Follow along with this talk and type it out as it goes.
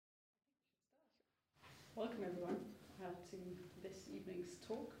Welcome everyone to this evening's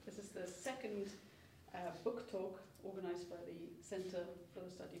talk. This is the second book talk organised by the Centre for the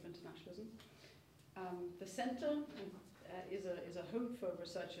Study of Internationalism. The Centre is a home for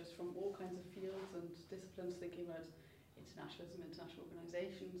researchers from all kinds of fields and disciplines thinking about internationalism, international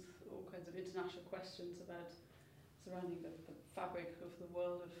organisations, all kinds of international questions about surrounding the fabric of the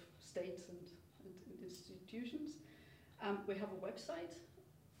world of states and institutions. We have a website.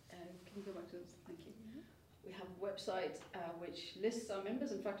 Can you go back to this? Thank you. We have a website which lists our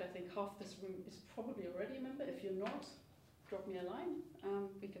members. In fact, I think half this room is probably already a member. If you're not, drop me a line.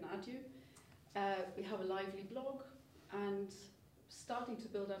 We can add you. We have a lively blog and starting to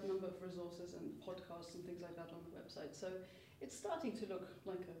build up a number of resources and podcasts and things like that on the website. So it's starting to look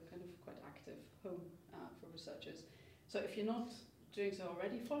like a kind of quite active home for researchers. So if you're not doing so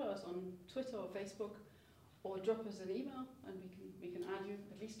already, follow us on Twitter or Facebook, or drop us an email and we can add you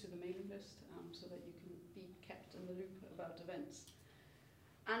at least to the mailing list so that you can be kept in the loop about events.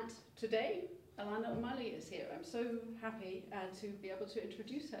 And today, Alana O'Malley is here. I'm so happy to be able to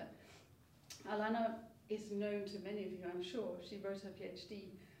introduce her. Alana is known to many of you, I'm sure. She wrote her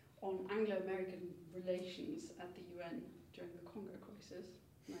PhD on Anglo-American relations at the UN during the Congo crisis,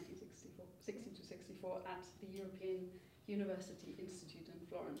 1960 to 64, at the European University Institute in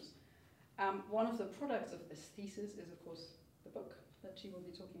Florence. One of the products of this thesis is, of course, the book that she will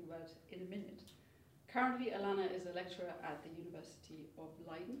be talking about in a minute. Currently, Alana is a lecturer at the University of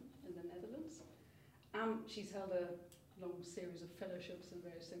Leiden in the Netherlands. She's held a long series of fellowships and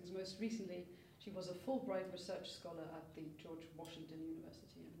various things. Most recently, she was a Fulbright research scholar at the George Washington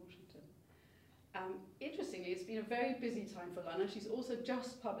University in Washington. Interestingly, it's been a very busy time for Alana. She's also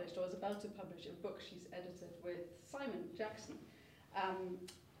just published, or is about to publish, a book she's edited with Simon Jackson.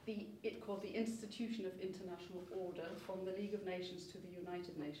 Called The Institution of International Order, from the League of Nations to the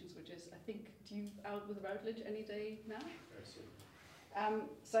United Nations, which is, I think, due out with Routledge any day now.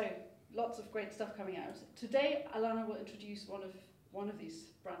 So lots of great stuff coming out. Today, Alana will introduce one of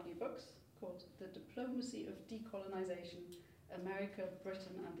these brand new books called The Diplomacy of Decolonisation, America,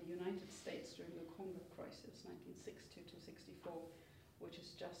 Britain and the United States during the Congo Crisis, 1962 to 64, which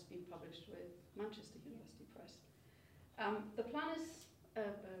has just been published with Manchester University Press. The plan is a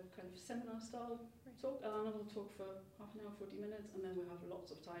kind of seminar-style talk. Alana will talk for half an hour, 40 minutes, and then we'll have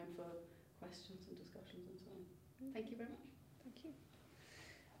lots of time for questions and discussions and so on. Thank you very much. Thank you.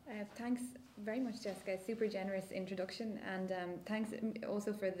 Thanks very much, Jessica. Super generous introduction, and thanks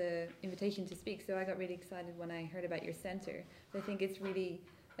also for the invitation to speak. So I got really excited when I heard about your centre. I think it's really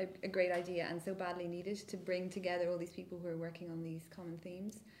a great idea and so badly needed to bring together all these people who are working on these common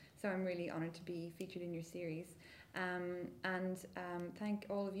themes. So I'm really honoured to be featured in your series. Thank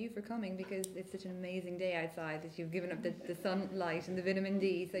all of you for coming, because it's such an amazing day outside that you've given up the sunlight and the vitamin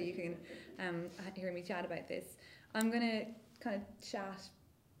D so you can hear me chat about this. I'm going to kind of chat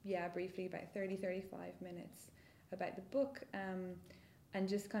briefly about 30-35 minutes about the book and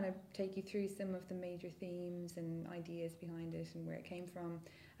just kind of take you through some of the major themes and ideas behind it and where it came from,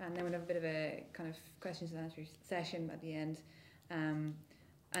 and then we'll have a bit of a kind of questions and answers session at the end.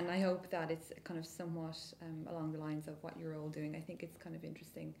 And I hope that it's kind of somewhat along the lines of what you're all doing. I think it's kind of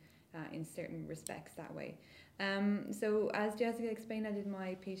interesting in certain respects that way. So as Jessica explained, I did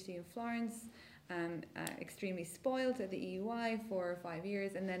my PhD in Florence, extremely spoiled at the EUI for 5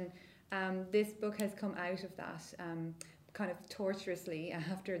 years. And then this book has come out of that kind of tortuously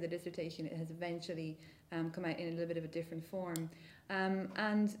after the dissertation. It has eventually come out in a little bit of a different form.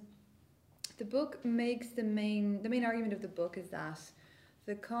 And the book makes the main argument of the book is that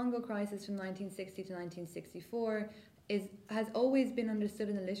the Congo crisis from 1960 to 1964 has always been understood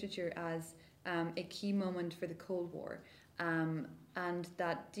in the literature as a key moment for the Cold War, and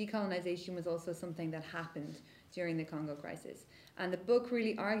that decolonisation was also something that happened during the Congo crisis. And the book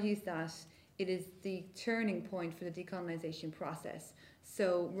really argues that it is the turning point for the decolonisation process.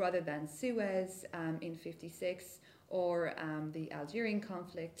 So rather than Suez in '56 or the Algerian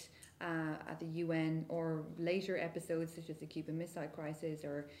conflict at the UN, or later episodes such as the Cuban Missile Crisis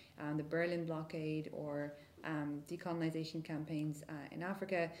or the Berlin blockade or decolonisation campaigns in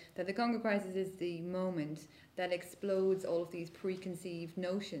Africa, that the Congo crisis is the moment that explodes all of these preconceived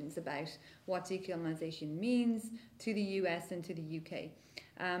notions about what decolonisation means to the US and to the UK.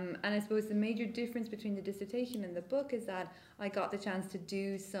 And I suppose the major difference between the dissertation and the book is that I got the chance to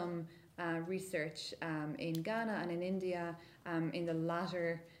do some research in Ghana and in India in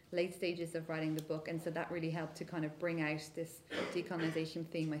the late stages of writing the book, and so that really helped to kind of bring out this decolonisation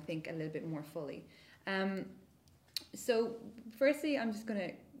theme, I think, a little bit more fully. So firstly, I'm just going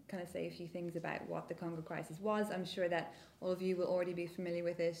to kind of say a few things about what the Congo crisis was. I'm sure that all of you will already be familiar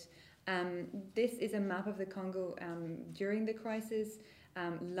with it. This is a map of the Congo during the crisis,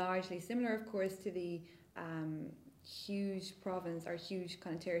 largely similar, of course, to the huge province or huge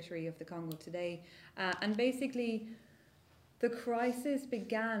kind of territory of the Congo today. And basically, the crisis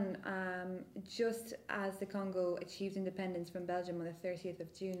began just as the Congo achieved independence from Belgium on the 30th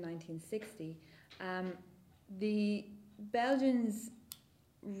of June 1960. The Belgians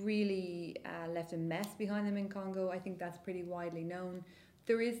really left a mess behind them in Congo. I think that's pretty widely known.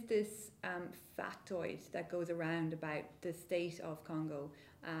 There is this factoid that goes around about the state of Congo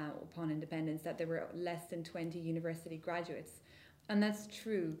upon independence, that there were less than 20 university graduates. And that's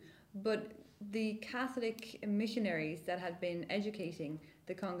true. But the Catholic missionaries that had been educating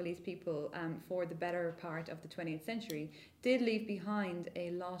the Congolese people for the better part of the 20th century did leave behind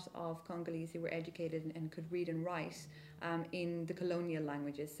a lot of Congolese who were educated and could read and write in the colonial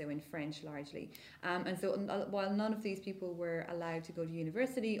languages, so in French largely. And so while none of these people were allowed to go to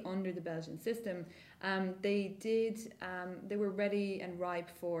university under the Belgian system, they were ready and ripe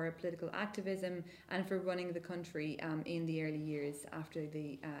for political activism and for running the country in the early years after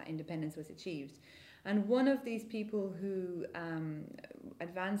the independence was achieved. And one of these people who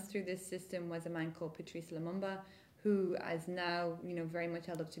advanced through this system was a man called Patrice Lumumba, who is now, very much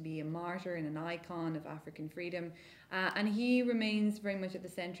held up to be a martyr and an icon of African freedom. And he remains very much at the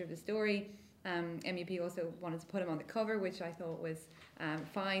centre of the story. MEP also wanted to put him on the cover, which I thought was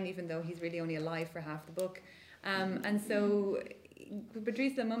fine, even though he's really only alive for half the book. And so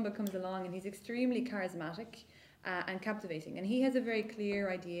Patrice Lumumba comes along, and he's extremely charismatic and captivating. And he has a very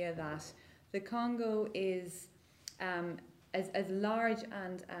clear idea that the Congo is as large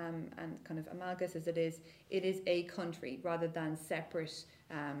and kind of amalgamous as it is a country rather than separate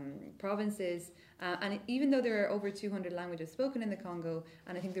provinces. And even though there are over 200 languages spoken in the Congo,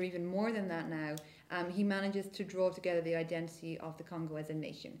 and I think there are even more than that now, he manages to draw together the identity of the Congo as a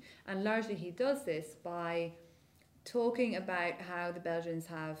nation. And largely he does this by talking about how the Belgians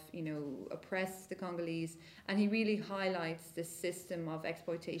have, oppressed the Congolese, and he really highlights the system of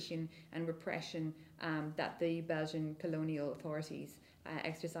exploitation and repression that the Belgian colonial authorities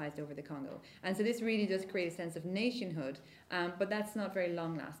exercised over the Congo. And so this really does create a sense of nationhood, but that's not very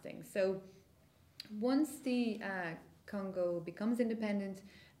long lasting. So once the Congo becomes independent,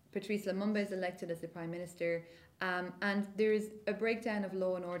 Patrice Lumumba is elected as the Prime Minister, and there's a breakdown of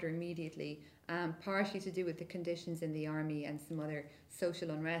law and order immediately, partially to do with the conditions in the army and some other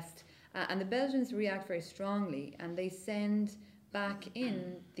social unrest. And the Belgians react very strongly, and they send back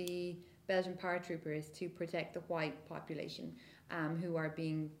in the Belgian paratroopers to protect the white population who are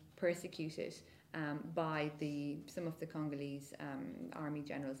being persecuted by some of the Congolese army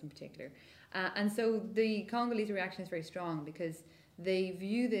generals in particular. And so the Congolese reaction is very strong because they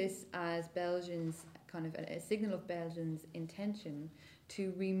view this as Belgians, kind of a signal of Belgians' intention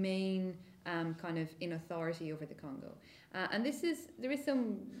to remain kind of in authority over the Congo. And there is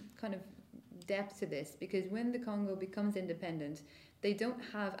some kind of depth to this, because when the Congo becomes independent, they don't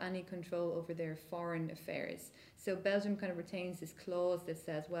have any control over their foreign affairs. So Belgium kind of retains this clause that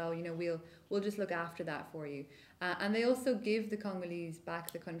says, well, we'll just look after that for you. And they also give the Congolese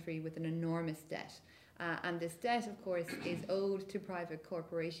back the country with an enormous debt. And this debt, of course, is owed to private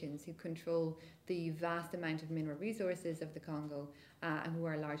corporations who control the vast amount of mineral resources of the Congo, and who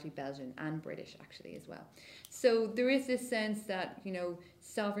are largely Belgian and British, actually, as well. So there is this sense that,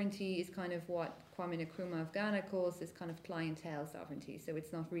 sovereignty is kind of what Kwame Nkrumah of Ghana calls this kind of clientele sovereignty. So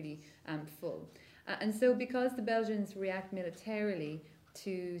it's not really full. And so because the Belgians react militarily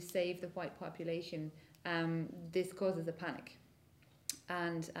to save the white population, this causes a panic.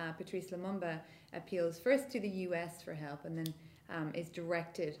 And Patrice Lumumba appeals first to the US for help, and then is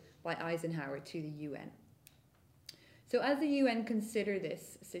directed by Eisenhower to the UN. So as the UN consider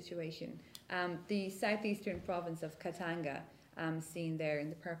this situation, the southeastern province of Katanga, seen there in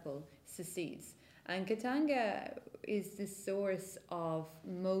the purple, secedes. And Katanga is the source of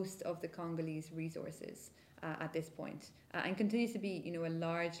most of the Congolese resources at this point, and continues to be, a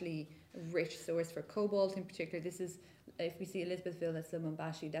largely rich source for cobalt in particular. This is, if we see Elizabethville, that's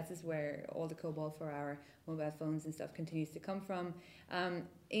Lubumbashi, that is where all the cobalt for our mobile phones and stuff continues to come from.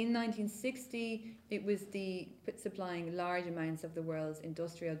 In 1960, it was supplying large amounts of the world's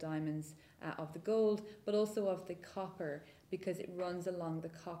industrial diamonds, of the gold, but also of the copper, because it runs along the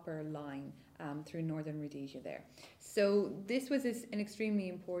copper line through northern Rhodesia there. So this was an extremely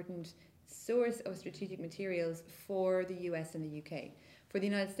important source of strategic materials for the US and the UK. For the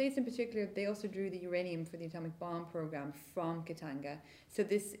United States in particular, they also drew the uranium for the atomic bomb program from Katanga. So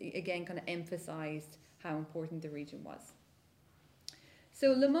this, again, kind of emphasized how important the region was.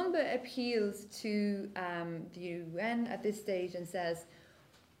 So Lumumba appeals to the UN at this stage and says,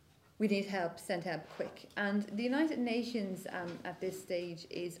 we need help, send help quick. And the United Nations at this stage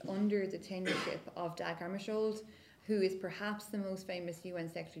is under the tenureship of Dag Hammarskjöld, who is perhaps the most famous UN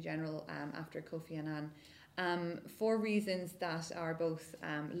Secretary General after Kofi Annan, for reasons that are both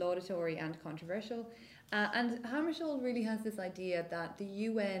laudatory and controversial. And Hammarskjöld really has this idea that the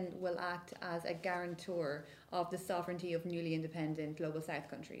UN will act as a guarantor of the sovereignty of newly independent Global South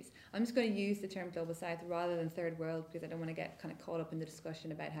countries. I'm just going to use the term Global South rather than Third World because I don't want to get kind of caught up in the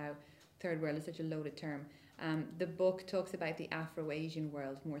discussion about how Third World is such a loaded term. The book talks about the Afro-Asian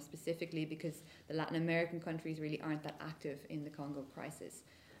world more specifically because the Latin American countries really aren't that active in the Congo crisis.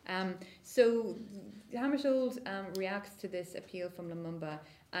 So Hammarskjöld reacts to this appeal from Lumumba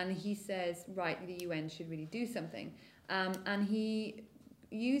and he says, right, the UN should really do something. And he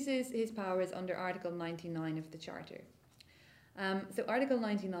uses his powers under Article 99 of the Charter. So Article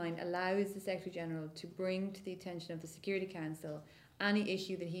 99 allows the Secretary General to bring to the attention of the Security Council any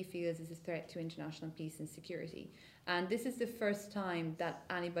issue that he feels is a threat to international peace and security. And this is the first time that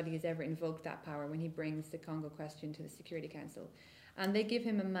anybody has ever invoked that power when he brings the Congo question to the Security Council. And they give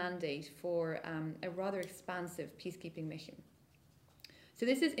him a mandate for a rather expansive peacekeeping mission. So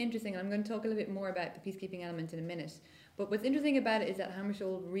this is interesting. I'm going to talk a little bit more about the peacekeeping element in a minute. But what's interesting about it is that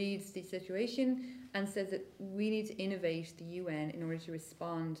Hammarskjöld reads the situation and says that we need to innovate the UN in order to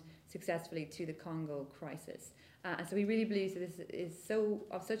respond successfully to the Congo crisis. And so he really believes that this is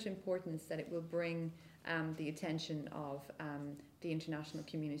of such importance that it will bring the attention of the international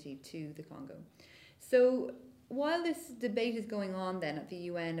community to the Congo. So while this debate is going on then at the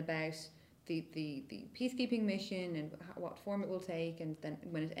UN about the peacekeeping mission and what form it will take, and then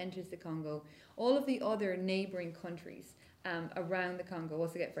when it enters the Congo, all of the other neighbouring countries around the Congo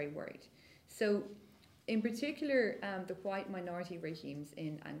also get very worried. So in particular, the white minority regimes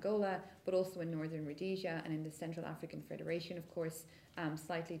in Angola, but also in northern Rhodesia and in the Central African Federation, of course,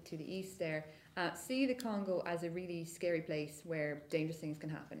 slightly to the east there, see the Congo as a really scary place where dangerous things can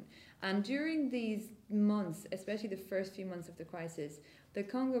happen. And during these months, especially the first few months of the crisis, the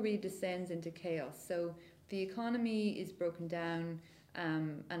Congo really descends into chaos. So the economy is broken down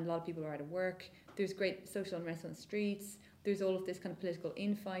and a lot of people are out of work. There's great social unrest on the streets. There's all of this kind of political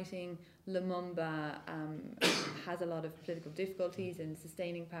infighting. Lumumba has a lot of political difficulties in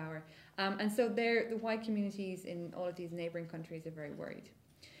sustaining power. And so the white communities in all of these neighbouring countries are very worried.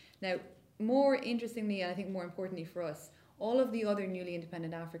 Now, more interestingly, and I think more importantly for us, all of the other newly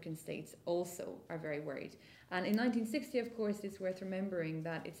independent African states also are very worried. And in 1960, of course, it's worth remembering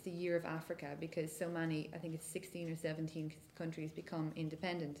that it's the year of Africa because so many, I think it's 16 or 17 countries become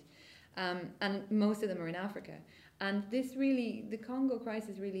independent. And most of them are in Africa. And this really, the Congo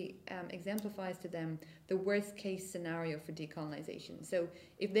crisis really exemplifies to them the worst case scenario for decolonization. So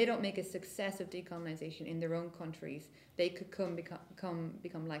if they don't make a success of decolonization in their own countries, they could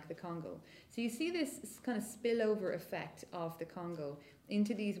become like the Congo. So you see this kind of spillover effect of the Congo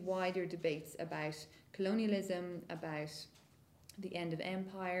into these wider debates about colonialism, about the end of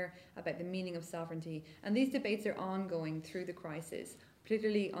empire, about the meaning of sovereignty. And these debates are ongoing through the crisis,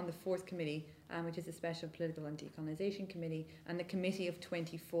 particularly on the fourth committee, which is a special political and decolonization committee, and the Committee of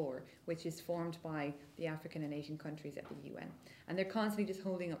 24, which is formed by the African and Asian countries at the UN. And they're constantly just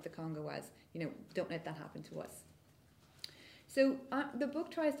holding up the Congo as, don't let that happen to us. So the book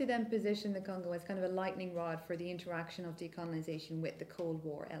tries to then position the Congo as kind of a lightning rod for the interaction of decolonization with the Cold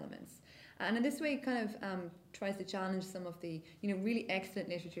War elements. And in this way, it kind of tries to challenge some of the really excellent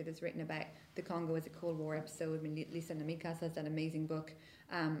literature that's written about the Congo as a Cold War episode. I mean, Lisa Namikas has that amazing book,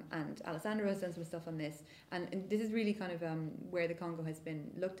 and Alessandro has done some stuff on this. And this is really kind of where the Congo has been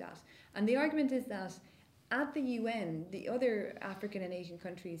looked at. And the argument is that at the UN, the other African and Asian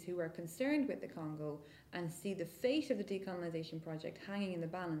countries who are concerned with the Congo and see the fate of the decolonization project hanging in the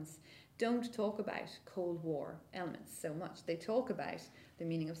balance don't talk about Cold War elements so much. They talk about the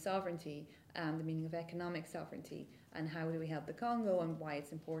meaning of sovereignty, the meaning of economic sovereignty, and how do we help the Congo and why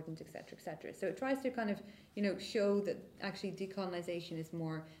it's important, etc., etc. So it tries to kind of, show that actually decolonization is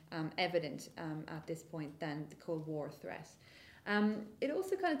more evident at this point than the Cold War threat. It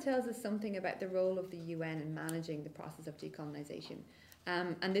also kind of tells us something about the role of the UN in managing the process of decolonization.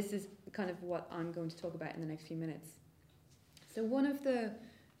 And this is kind of what I'm going to talk about in the next few minutes. So one of the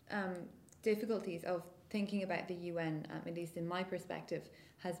difficulties of thinking about the UN, at least in my perspective,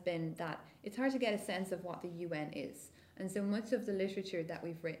 has been that it's hard to get a sense of what the UN is. And so much of the literature that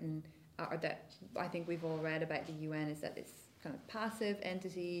we've written, or that I think we've all read about the UN, is that it's kind of passive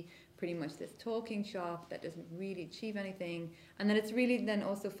entity, pretty much this talking shop that doesn't really achieve anything, and that it's really then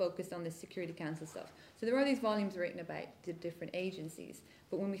also focused on the Security Council stuff. So there are these volumes written about the different agencies,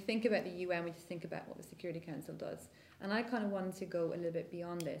 but when we think about the UN, we just think about what the Security Council does. And I kind of wanted to go a little bit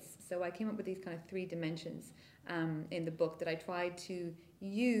beyond this. So I came up with these kind of 3 dimensions in the book that I tried to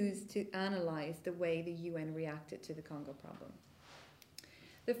use to analyse the way the UN reacted to the Congo problem.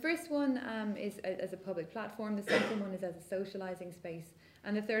 The first one is as a public platform, the second one is as a socialising space,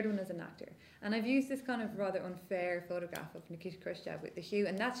 and the third one as an actor. And I've used this kind of rather unfair photograph of Nikita Khrushchev with the shoe,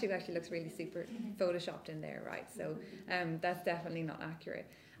 and that shoe actually looks really super photoshopped in there, right? So that's definitely not accurate.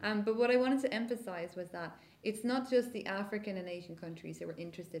 But what I wanted to emphasise was that it's not just the African and Asian countries who are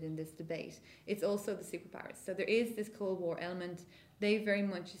interested in this debate, it's also the superpowers. So there is this Cold War element. They very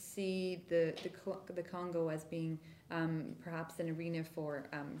much see the Congo as being perhaps an arena for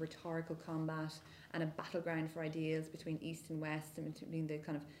rhetorical combat and a battleground for ideas between East and West, and between the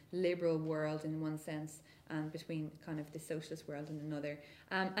kind of liberal world in one sense and between kind of the socialist world in another.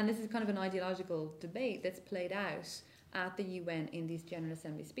 And this is kind of an ideological debate that's played out at the UN in these General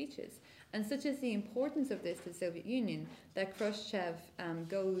Assembly speeches. And such is the importance of this to the Soviet Union that Khrushchev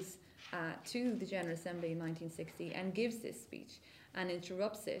goes to the General Assembly in 1960 and gives this speech and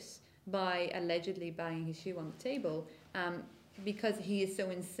interrupts it by allegedly banging his shoe on the table because he is so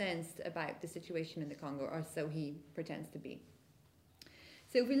incensed about the situation in the Congo, or so he pretends to be.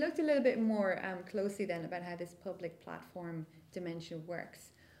 So if we looked a little bit more closely then about how this public platform dimension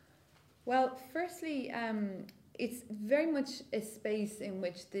works. Well, firstly, it's very much a space in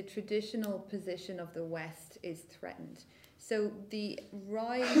which the traditional position of the West is threatened. So the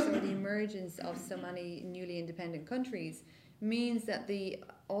rise or the emergence of so many newly independent countries means that the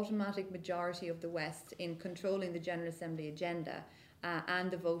automatic majority of the West in controlling the General Assembly agenda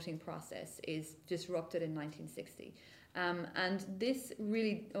and the voting process is disrupted in 1960. And this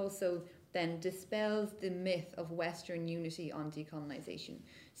really also then dispels the myth of Western unity on decolonisation.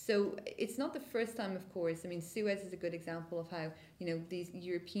 So it's not the first time, of course. I mean, Suez is a good example of how, you know, these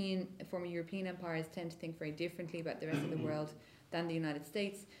former European empires tend to think very differently about the rest of the world than the United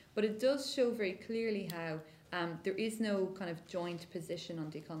States. But it does show very clearly how there is no kind of joint position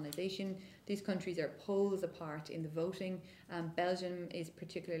on decolonisation. These countries are poles apart in the voting. Belgium is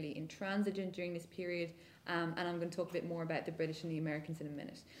particularly intransigent during this period. And I'm going to talk a bit more about the British and the Americans in a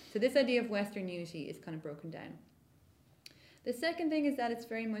minute. So this idea of Western unity is kind of broken down. The second thing is that it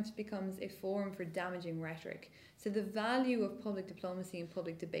very much becomes a forum for damaging rhetoric. So the value of public diplomacy and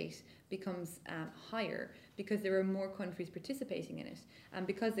public debate becomes higher because there are more countries participating in it. And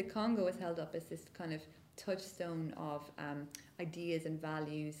because the Congo is held up as this kind of touchstone of ideas and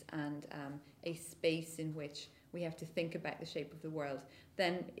values and a space in which we have to think about the shape of the world,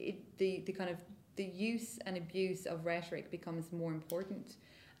 then the use and abuse of rhetoric becomes more important.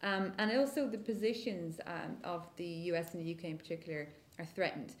 And also the positions of the US and the UK in particular are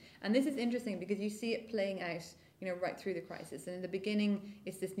threatened. And this is interesting because you see it playing out, you know, right through the crisis. And in the beginning,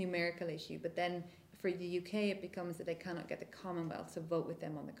 it's this numerical issue, but then for the UK, it becomes that they cannot get the Commonwealth to vote with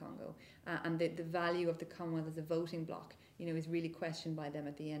them on the Congo. And the value of the Commonwealth as a voting bloc, you know, is really questioned by them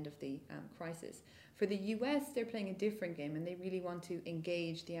at the end of the crisis. For the US, they're playing a different game, and they really want to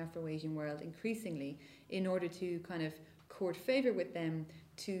engage the Afro-Asian world increasingly in order to kind of court favour with them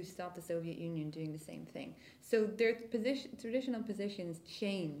to stop the Soviet Union doing the same thing. So their traditional positions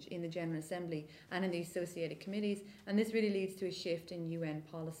change in the General Assembly and in the associated committees, and this really leads to a shift in UN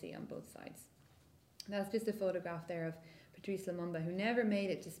policy on both sides. That's just a photograph there of Patrice Lumumba, who never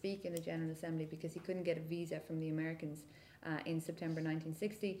made it to speak in the General Assembly because he couldn't get a visa from the Americans in September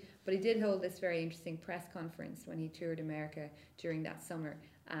 1960, but he did hold this very interesting press conference when he toured America during that summer,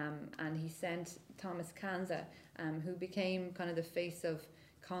 and he sent Thomas Kanza, who became kind of the face of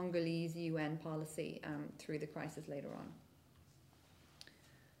Congolese UN policy through the crisis later on.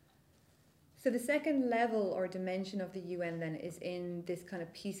 So the second level or dimension of the UN then is in this kind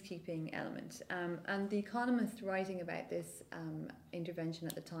of peacekeeping element. And The Economist writing about this intervention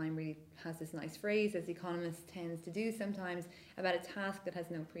at the time really has this nice phrase, as The Economist tends to do sometimes, about a task that has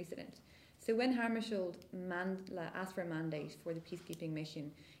no precedent. So when Hammarskjöld asked for a mandate for the peacekeeping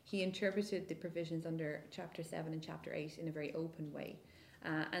mission, he interpreted the provisions under Chapter 7 and Chapter 8 in a very open way.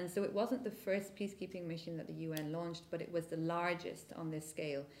 And so it wasn't the first peacekeeping mission that the UN launched, but it was the largest on this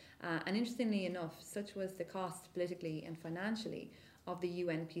scale. And interestingly enough, such was the cost politically and financially of the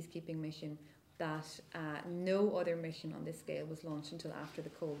UN peacekeeping mission that no other mission on this scale was launched until after the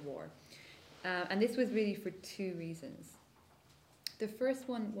Cold War. And this was really for two reasons. The first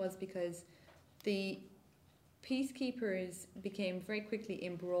one was because the peacekeepers became very quickly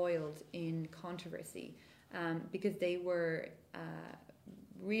embroiled in controversy because they were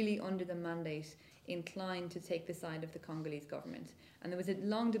really under the mandate inclined to take the side of the Congolese government. And there was a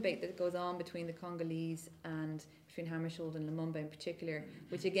long debate that goes on between the Congolese and between Hammarskjöld and Lumumba in particular,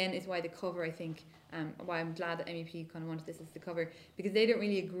 which again is why the cover, I think, why I'm glad that MEP kind of wanted this as the cover, because they don't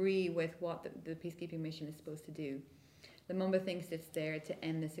really agree with what the peacekeeping mission is supposed to do. Lumumba thinks it's there to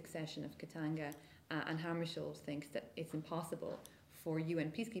end the succession of Katanga, and Hammarskjöld thinks that it's impossible for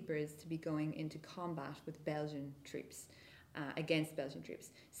UN peacekeepers to be going into combat with Belgian troops. Against Belgian troops.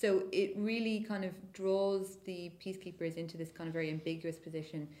 So it really kind of draws the peacekeepers into this kind of very ambiguous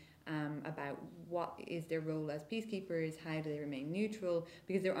position about what is their role as peacekeepers, how do they remain neutral,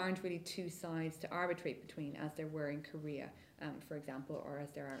 because there aren't really two sides to arbitrate between as there were in Korea, for example, or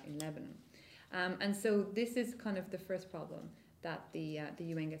as there are in Lebanon. And so this is kind of the first problem that the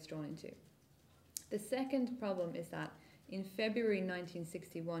UN gets drawn into. The second problem is that in February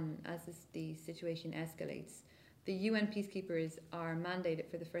 1961, as the situation escalates, the UN peacekeepers are mandated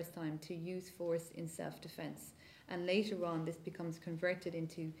for the first time to use force in self-defense, and later on this becomes converted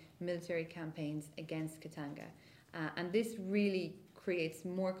into military campaigns against Katanga. And this really creates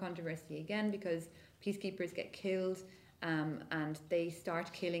more controversy again, because peacekeepers get killed and they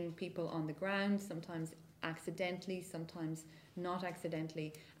start killing people on the ground, sometimes accidentally, sometimes not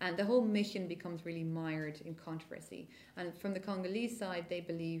accidentally, and the whole mission becomes really mired in controversy. And from the Congolese side, they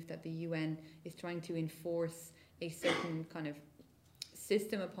believe that the UN is trying to enforce a certain kind of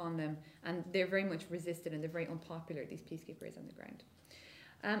system upon them, and they're very much resisted and they're very unpopular, these peacekeepers on the ground.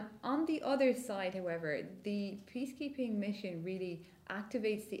 On the other side, however, the peacekeeping mission really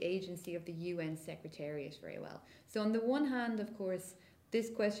activates the agency of the UN Secretariat very well. So on the one hand, of course,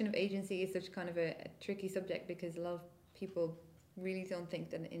 this question of agency is such kind of a tricky subject, because a lot of people really don't think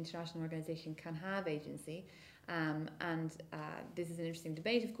that an international organisation can have agency. This is an interesting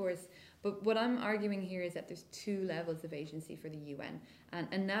debate, of course, but what I'm arguing here is that there's two levels of agency for the UN,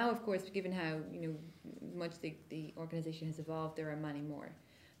 and now, of course, given how much the organisation has evolved, there are many more.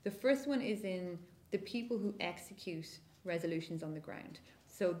 The first one is in the people who execute resolutions on the ground,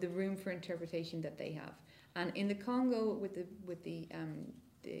 so the room for interpretation that they have. And in the Congo, with the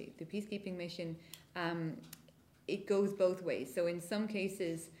peacekeeping mission, it goes both ways. So in some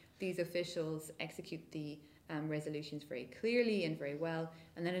cases, these officials execute the resolutions very clearly and very well,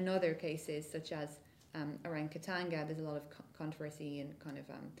 and then in other cases, such as around Katanga, there's a lot of controversy and kind of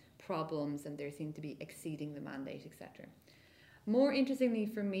problems, and there seem to be exceeding the mandate, etc. More interestingly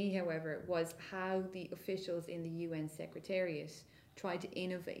for me, however, was how the officials in the UN Secretariat tried to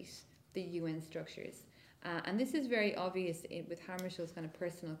innovate the UN structures. And this is very obvious with Hammarskjöld's kind of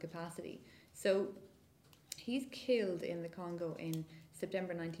personal capacity. So he's killed in the Congo in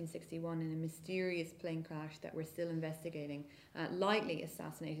September 1961 in a mysterious plane crash that we're still investigating, lightly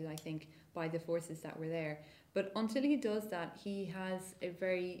assassinated, I think, by the forces that were there. But until he does that, he has a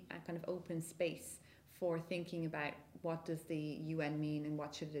very kind of open space for thinking about what does the UN mean and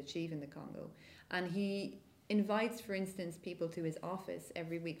what should it achieve in the Congo. And he invites, for instance, people to his office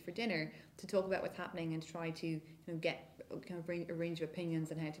every week for dinner to talk about what's happening and try to bring a range of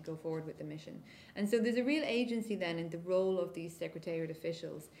opinions on how to go forward with the mission. And so there's a real agency then in the role of these secretariat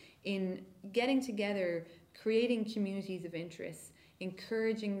officials in getting together, creating communities of interest,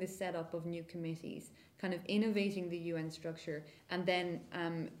 encouraging the setup of new committees, kind of innovating the UN structure, and then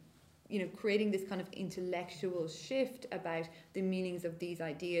creating this kind of intellectual shift about the meanings of these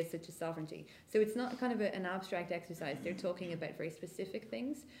ideas such as sovereignty. So it's not kind of an abstract exercise. They're talking about very specific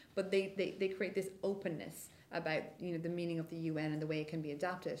things, but they create this openness about the meaning of the UN and the way it can be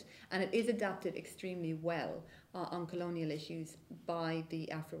adapted. And it is adapted extremely well on colonial issues by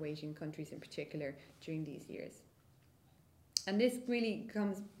the Afro-Asian countries in particular during these years. And this really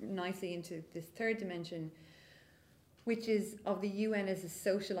comes nicely into this third dimension, which is of the UN as a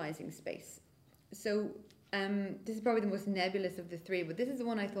socializing space. So this is probably the most nebulous of the three, but this is the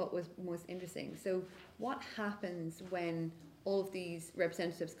one I thought was most interesting. So what happens when all of these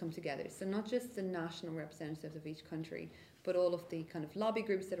representatives come together? So not just the national representatives of each country, but all of the kind of lobby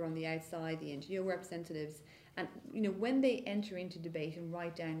groups that are on the outside, the NGO representatives, and when they enter into debate and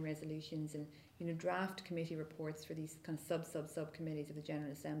write down resolutions and draft committee reports for these kind of subcommittees of the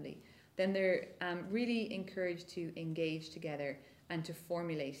General Assembly, then they're really encouraged to engage together and to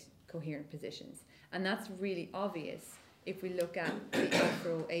formulate coherent positions. And that's really obvious if we look at the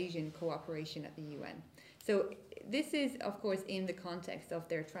Afro-Asian cooperation at the UN. So this is, of course, in the context of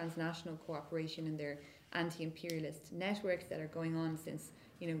their transnational cooperation and their anti-imperialist networks that are going on since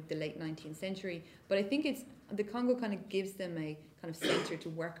the late 19th century. But I think the Congo kind of gives them a kind of centre to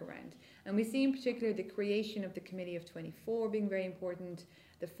work around. And we see in particular the creation of the Committee of 24 being very important,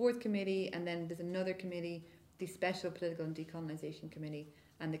 the fourth committee, and then there's another committee, the Special Political and Decolonisation Committee,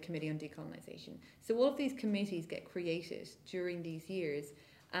 and the Committee on Decolonisation. So all of these committees get created during these years,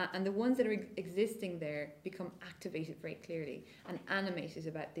 and the ones that are existing there become activated very clearly and animated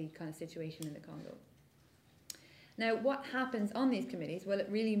about the kind of situation in the Congo. Now, what happens on these committees? Well, it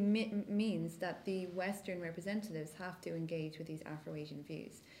really means that the Western representatives have to engage with these Afro-Asian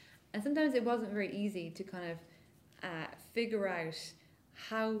views. And sometimes it wasn't very easy to kind of figure out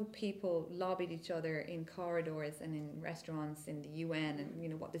how people lobbied each other in corridors and in restaurants in the UN, and, you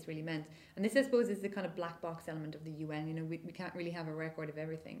know, what this really meant. And this, I suppose, is the kind of black box element of the UN. You know, we can't really have a record of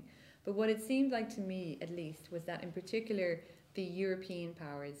everything. But what it seemed like to me, at least, was that in particular the European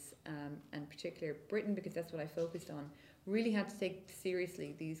powers, and particular Britain, because that's what I focused on, really had to take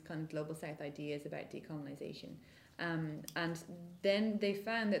seriously these kind of global south ideas about decolonisation. And then they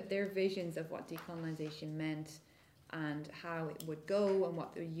found that their visions of what decolonisation meant and how it would go and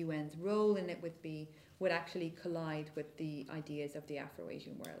what the UN's role in it would be would actually collide with the ideas of the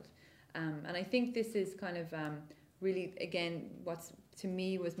Afro-Asian world. And I think this is kind of really, again, what's to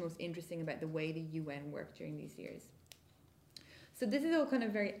me was most interesting about the way the UN worked during these years. So this is all kind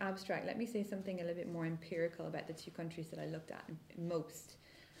of very abstract. Let me say something a little bit more empirical about the two countries that I looked at most.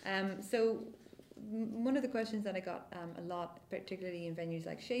 So one of the questions that I got a lot, particularly in venues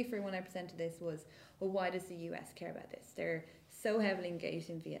like Schaefer when I presented this, was, well, why does the US care about this? They're so heavily engaged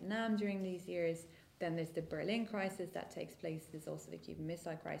in Vietnam during these years. Then there's the Berlin crisis that takes place. There's also the Cuban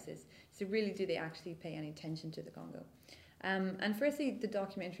Missile Crisis. So really, do they actually pay any attention to the Congo? And firstly, the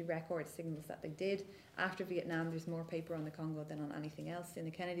documentary record signals that they did. After Vietnam, there's more paper on the Congo than on anything else in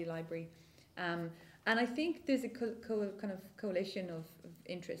the Kennedy Library. And I think there's a kind of coalition of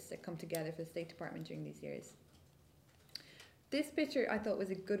interests that come together for the State Department during these years. This picture I thought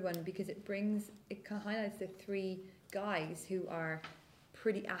was a good one because it kind of highlights the three guys who are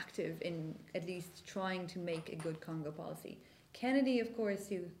pretty active in at least trying to make a good Congo policy. Kennedy, of course,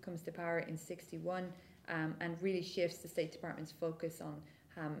 who comes to power in '61, and really shifts the State Department's focus on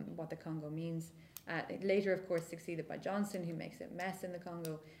what the Congo means. Later, of course, succeeded by Johnson, who makes a mess in the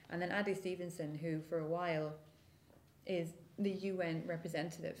Congo, and then Adlai Stevenson, who for a while is the UN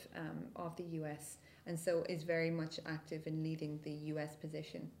representative of the US, and so is very much active in leading the US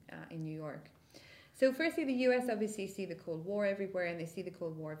position in New York. So firstly, the US obviously see the Cold War everywhere, and they see the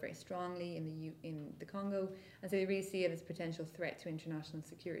Cold War very strongly in the Congo, and so they really see it as a potential threat to international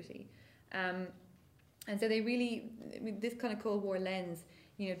security. And so they really, this kind of Cold War lens,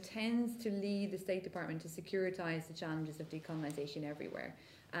 you know, tends to lead the State Department to securitize the challenges of decolonisation everywhere,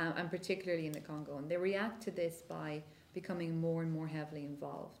 and particularly in the Congo. And they react to this by becoming more and more heavily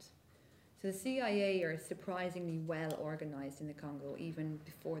involved. So the CIA are surprisingly well organised in the Congo, even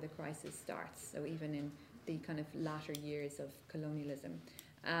before the crisis starts, so even in the kind of latter years of colonialism.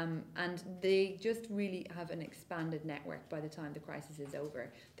 And they just really have an expanded network by the time the crisis is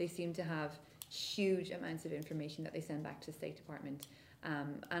over. They seem to have huge amounts of information that they send back to the State Department.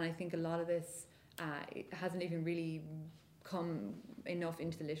 And I think a lot of this it hasn't even really come enough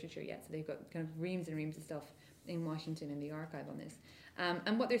into the literature yet. So they've got kind of reams and reams of stuff in Washington in the archive on this.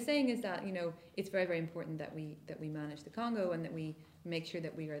 And what they're saying is that, you know, it's very, very important that we manage the Congo and that we make sure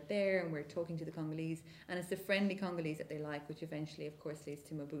that we are there and we're talking to the Congolese. And it's the friendly Congolese that they like, which eventually, of course, leads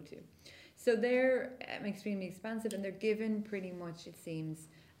to Mobutu. So they're extremely expansive, and they're given pretty much, it seems,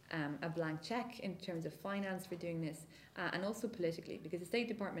 a blank check in terms of finance for doing this, and also politically, because the State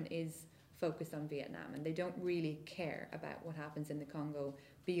Department is focused on Vietnam and they don't really care about what happens in the Congo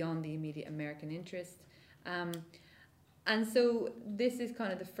beyond the immediate American interest. And so this is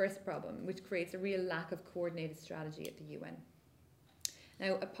kind of the first problem, which creates a real lack of coordinated strategy at the UN.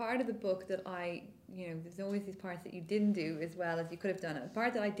 Now, a part of the book that there's always these parts that you didn't do as well as you could have done it. A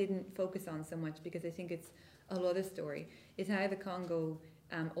part that I didn't focus on so much because I think it's a whole other story is how the Congo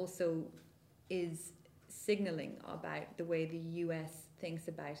also is signalling about the way the US thinks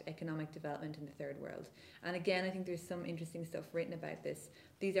about economic development in the third world. And again, I think there's some interesting stuff written about this.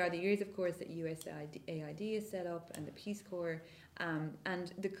 These are the years, of course, that USAID is set up and the Peace Corps.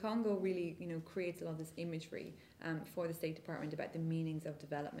 And the Congo really, creates a lot of this imagery for the State Department about the meanings of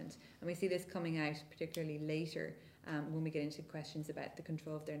development. And we see this coming out particularly later when we get into questions about the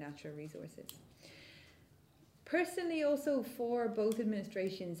control of their natural resources. Personally, also for both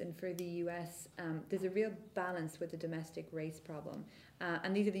administrations and for the US, there's a real balance with the domestic race problem.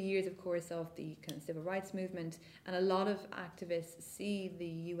 And these are the years, of course, of the kind of civil rights movement. And a lot of activists see the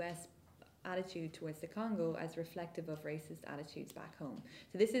US attitude towards the Congo as reflective of racist attitudes back home.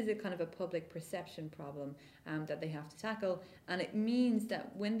 So this is a kind of a public perception problem that they have to tackle. And it means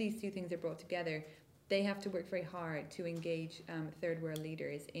that when these two things are brought together, they have to work very hard to engage third world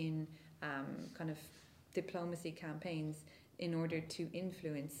leaders in kind of diplomacy campaigns in order to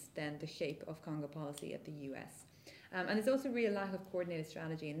influence then the shape of Congo policy at the US. And there's also a real lack of coordinated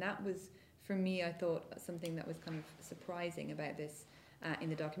strategy, and that was, for me, I thought something that was kind of surprising about this in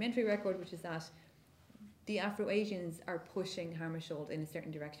the documentary record, which is that the Afro-Asians are pushing Hammarskjöld in a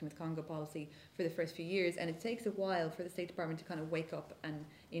certain direction with Congo policy for the first few years, and it takes a while for the State Department to kind of wake up and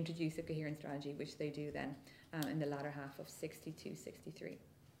introduce a coherent strategy, which they do then in the latter half of 62-63.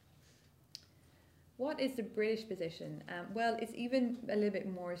 What is the British position? Well, it's even a little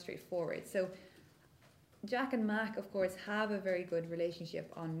bit more straightforward. So Jack and Mac, of course, have a very good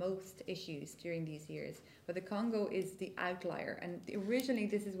relationship on most issues during these years, but the Congo is the outlier. And originally,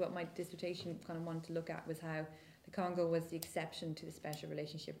 this is what my dissertation kind of wanted to look at, was how the Congo was the exception to the special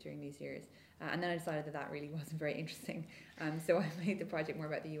relationship during these years. And then I decided that that really wasn't very interesting. So I made the project more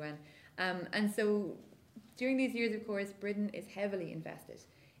about the UN. And so during these years, of course, Britain is heavily invested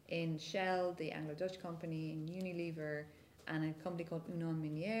in Shell, the Anglo-Dutch company, in Unilever, and a company called Union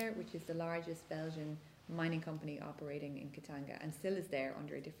Minière, which is the largest Belgian mining company operating in Katanga, and still is there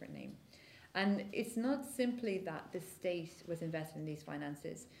under a different name. And it's not simply that the state was invested in these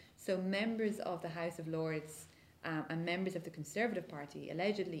finances. So members of the House of Lords and members of the Conservative Party,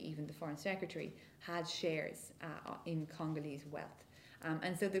 allegedly even the Foreign Secretary, had shares in Congolese wealth.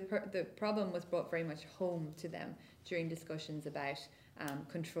 And so the problem was brought very much home to them during discussions about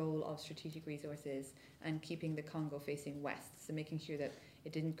control of strategic resources and keeping the Congo facing west, so making sure that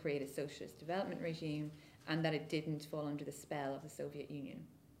it didn't create a socialist development regime and that it didn't fall under the spell of the Soviet Union.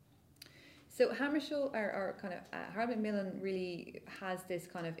 So Hammarskjöld, or kind of Harold Macmillan, really has this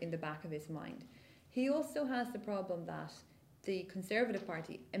kind of in the back of his mind. He also has the problem that the Conservative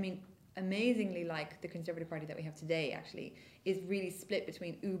Party, I mean, amazingly like the Conservative Party that we have today actually, is really split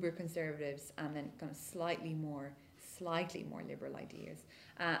between uber conservatives and then kind of slightly more liberal ideas.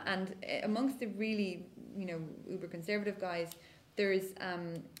 And amongst the really, uber conservative guys, there's,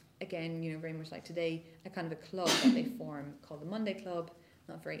 again, very much like today, a kind of a club that they form called the Monday Club,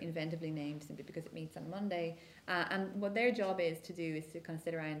 not very inventively named simply because it meets on Monday. And what their job is to do is to kind of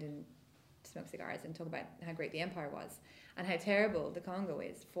sit around and smoke cigars and talk about how great the empire was and how terrible the Congo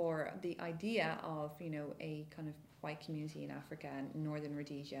is for the idea of, a kind of white community in Africa and northern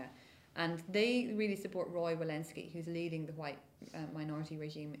Rhodesia. And they really support Roy Walensky, who's leading the white minority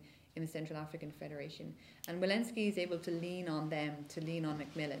regime in the Central African Federation. And Walensky is able to lean on them, to lean on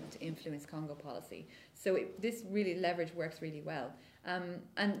Macmillan to influence Congo policy. So this really leverage works really well.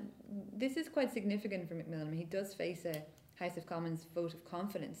 And this is quite significant for Macmillan. I mean, he does face a House of Commons vote of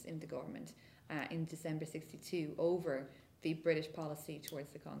confidence in the government in December 62 over the British policy towards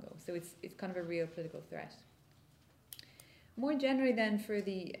the Congo. So it's kind of a real political threat. More generally then for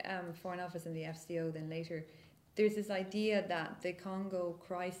the Foreign Office and the FCO then later, there's this idea that the Congo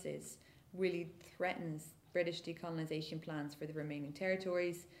crisis really threatens British decolonisation plans for the remaining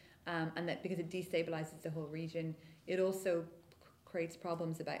territories, and that because it destabilises the whole region, it also creates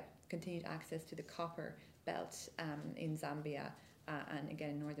problems about continued access to the copper belt in Zambia and again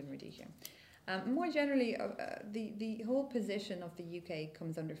in northern Rhodesia. More generally, the whole position of the UK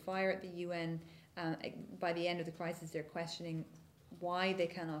comes under fire at the UN. By the end of the crisis, they're questioning why they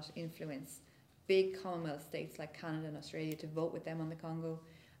cannot influence big Commonwealth states like Canada and Australia to vote with them on the Congo.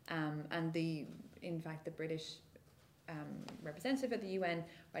 And in fact, the British representative at the UN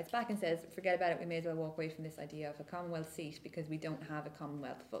writes back and says, forget about it, we may as well walk away from this idea of a Commonwealth seat because we don't have a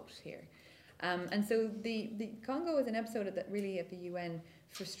Commonwealth vote here. And so the Congo is an episode that really at the UN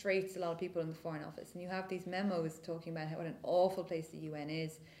frustrates a lot of people in the Foreign Office. And you have these memos talking about what an awful place the UN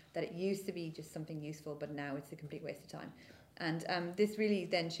is, that it used to be just something useful, but now it's a complete waste of time. And this really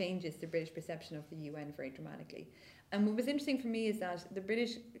then changes the British perception of the UN very dramatically. And what was interesting for me is that the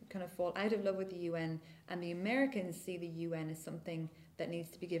British kind of fall out of love with the UN, and the Americans see the UN as something that needs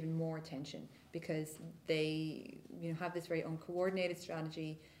to be given more attention because they have this very uncoordinated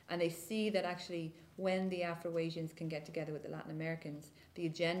strategy, and they see that actually when the Afro-Asians can get together with the Latin Americans, the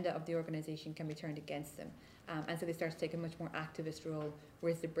agenda of the organisation can be turned against them. And so they start to take a much more activist role,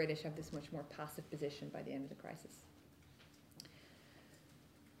 whereas the British have this much more passive position by the end of the crisis.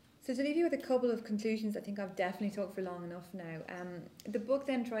 So to leave you with a couple of conclusions, I think I've definitely talked for long enough now. The book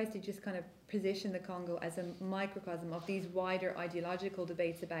then tries to just kind of position the Congo as a microcosm of these wider ideological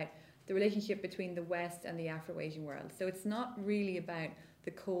debates about the relationship between the West and the Afro-Asian world. So it's not really about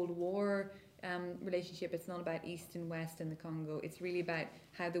the Cold War relationship, it's not about East and West and the Congo, it's really about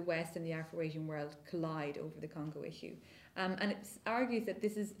how the West and the Afro-Asian world collide over the Congo issue. And it argues that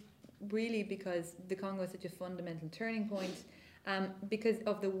this is really because the Congo is such a fundamental turning point, because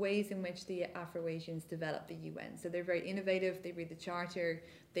of the ways in which the Afro-Asians develop the UN. So they're very innovative, they read the charter,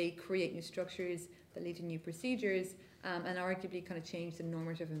 they create new structures that lead to new procedures, and arguably kind of change the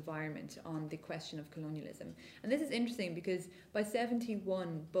normative environment on the question of colonialism. And this is interesting because by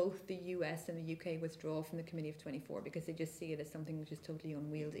 71, both the US and the UK withdraw from the Committee of 24 because they just see it as something which is totally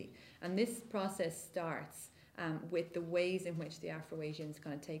unwieldy. And this process starts with the ways in which the Afro-Asians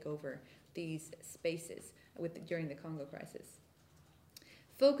kind of take over these spaces during the Congo crisis.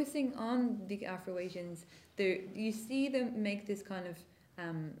 Focusing on the Afro-Asians, you see them make this kind of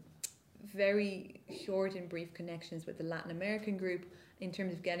very short and brief connections with the Latin American group in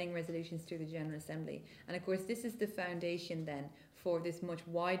terms of getting resolutions through the General Assembly. And of course, this is the foundation then for this much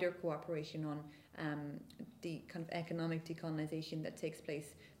wider cooperation on the kind of economic decolonization that takes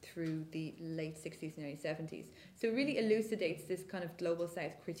place through the late 60s and early 70s. So it really elucidates this kind of global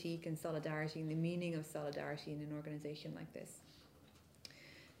South critique and solidarity and the meaning of solidarity in an organization like this.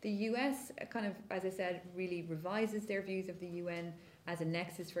 The US kind of, as I said, really revises their views of the UN as a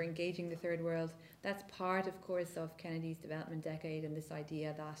nexus for engaging the third world. That's part, of course, of Kennedy's development decade and this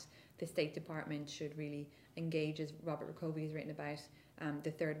idea that the State Department should really engage, as Robert Rakobi has written about,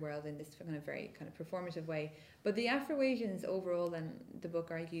 the third world in this kind of very kind of performative way. But the Afro-Asians overall, and the book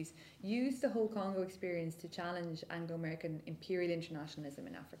argues, used the whole Congo experience to challenge Anglo-American imperial internationalism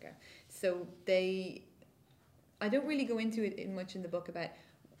in Africa. So I don't really go into it much in the book about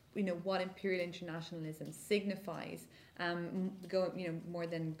what imperial internationalism signifies, more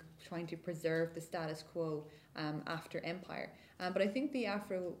than trying to preserve the status quo after empire. But I think the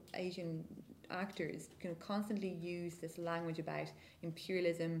Afro-Asian actors constantly use this language about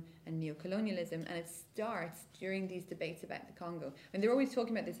imperialism and neocolonialism, and it starts during these debates about the Congo. And they're always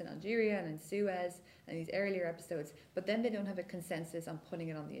talking about this in Algeria and in Suez and these earlier episodes, but then they don't have a consensus on putting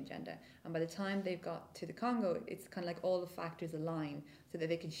it on the agenda. And by the time they've got to the Congo, it's kind of like all the factors align so that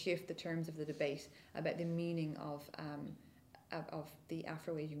they can shift the terms of the debate about the meaning of the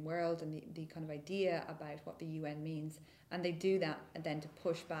Afro-Asian world and the kind of idea about what the UN means. And they do that and then to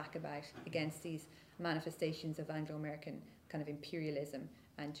push back against these manifestations of Anglo-American kind of imperialism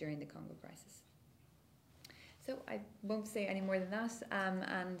and during the Congo crisis. So I won't say any more than that,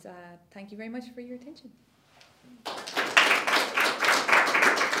 and thank you very much for your attention.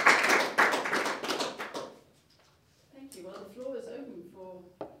 Thank you. Well, the floor is open for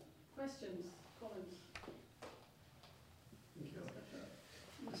questions, comments.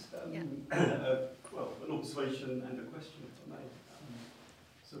 Thank you. Well, an observation and a question, if I may.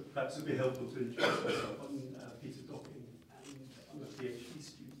 So perhaps it would be helpful to introduce myself. I'm Peter Docking, and I'm a PhD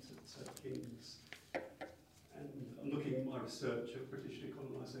student at King's. And I'm looking at my research of British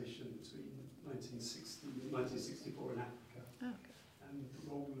decolonisation between 1960 and 1964 in Africa. Oh, okay. And the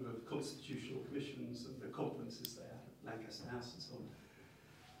role of constitutional commissions and the conferences they had at Lancaster House and so on.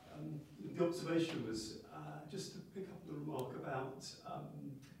 The observation was just to pick up the remark about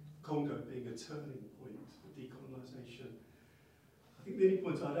Congo being a turning point for decolonisation. I think the only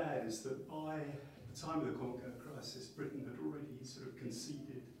point I'd add is that by the time of the Congo crisis, Britain had already sort of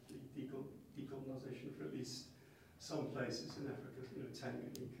conceded the decolonisation for at least some places in Africa,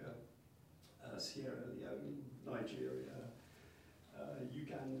 Tanganyika, Sierra Leone, Nigeria,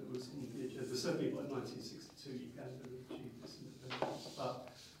 Uganda was on the agenda. Certainly by 1962, Uganda achieved this independence. But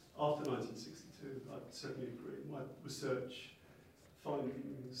after 1962, I certainly agree. My research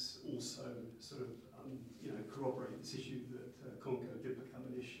findings also sort of corroborate this issue that Congo did become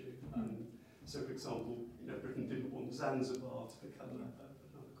an issue. So, for example, Britain didn't want Zanzibar to become another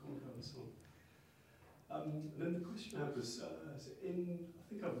Congo and so on. And then the question I had was, I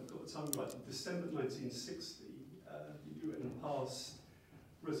think I've got the time right, in December 1960, the UN passed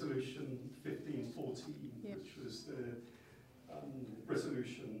Resolution 1514, which was the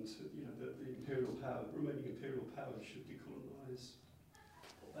resolution to, that the remaining imperial powers should decolonise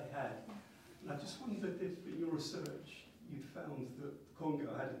what they had. And I just wondered if, in your research, you found that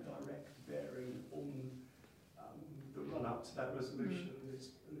Congo had a direct bearing on the run-up to that resolution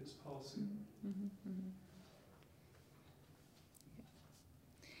and its passing.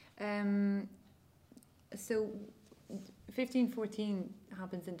 So 1514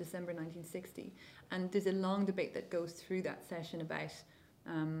 happens in December 1960, and there's a long debate that goes through that session about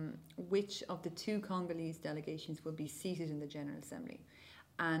which of the two Congolese delegations will be seated in the General Assembly.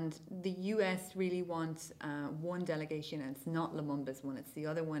 And the US really wants one delegation, and it's not Lumumba's one, it's the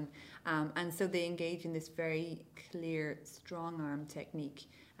other one. And so they engage in this very clear strong-arm technique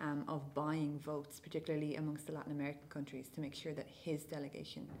of buying votes, particularly amongst the Latin American countries, to make sure that his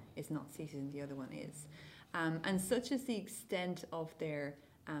delegation is not seated and the other one is. And such is the extent of their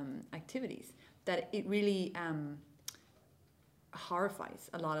activities that it really horrifies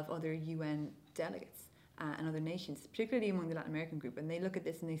a lot of other UN delegates and other nations, particularly among the Latin American group. And they look at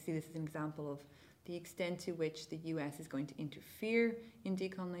this and they see this as an example of the extent to which the US is going to interfere in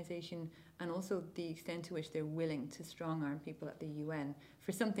decolonization, and also the extent to which they're willing to strong-arm people at the UN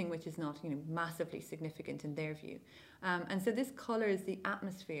for something which is not, massively significant in their view. And so this colours the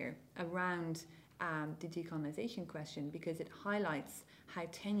atmosphere around the decolonization question, because it highlights how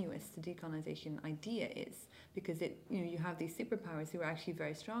tenuous the decolonization idea is, because you have these superpowers who are actually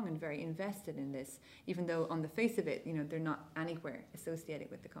very strong and very invested in this, even though on the face of it, they're not anywhere associated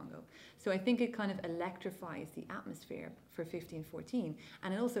with the Congo. So I think it kind of electrifies the atmosphere for 1514.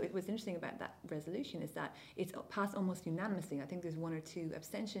 And it was interesting about that resolution is that it's passed almost unanimously. I think there's 1 or 2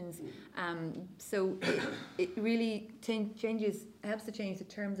 abstentions. So it really helps to change the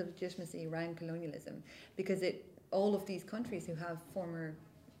terms of legitimacy around colonialism, because all of these countries who have former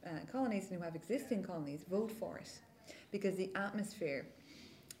colonies and who have existing colonies vote for it, because the atmosphere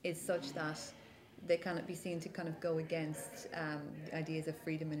is such that they cannot be seen to kind of go against ideas of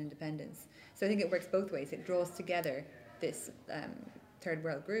freedom and independence. So I think it works both ways. It draws together this third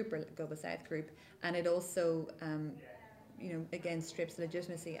world group or global south group, and it also again strips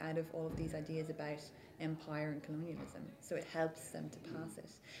legitimacy out of all of these ideas about empire and colonialism. So it helps them to pass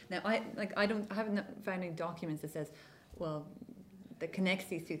it. Now I haven't found any documents that says, well, that connects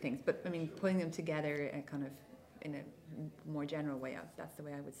these two things, but I mean putting them together kind of in a more general way, that's the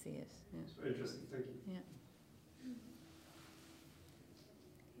way I would see it. Yeah. It's very interesting, thank you. Yeah.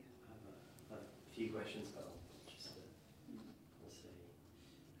 I have a few questions, but I'll just say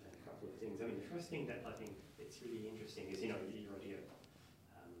a couple of things. I mean, the first thing that I think it's really interesting is, your idea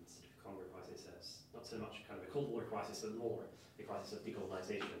sort of Congo crisis as not so much kind of a Cold War crisis, but more the crisis of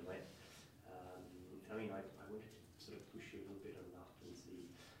decolonization, right? I mean, I wanted to sort of push you a little bit on that and see.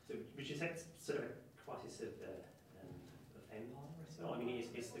 So, would you say it's sort of a crisis of empire as well? I mean,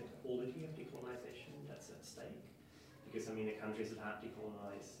 is the quality of decolonization that's at stake? Because, I mean, the countries that have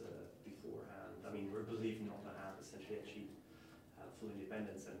decolonized beforehand, I mean, we're believed not to have essentially achieved full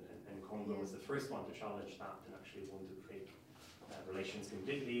independence, and Congo was the first one to challenge that and actually want to break relations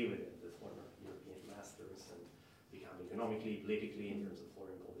completely with the former European masters and become economically, politically, in terms of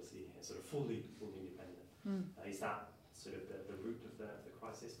foreign policy, sort of fully independent. Is that sort of the root of the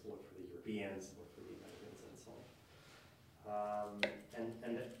crisis for the Europeans or for the Americans and so on?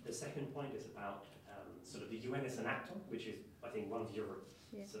 And the second point is about sort of the UN as an actor, which is, I think, one of your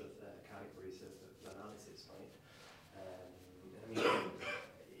sort of categories of analysis, right? I mean,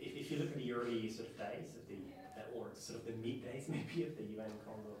 if you look at the early sort of days of or sort of the mid days maybe of the UN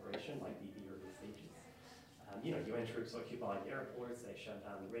Congo operation, like the early stages, UN troops occupy the airports, they shut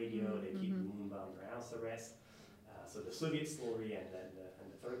down the radio, they keep Lumumba under house arrest. So the Soviet story and then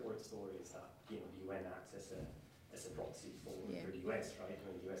the third world story is that the UN acts as a proxy for the US, right? I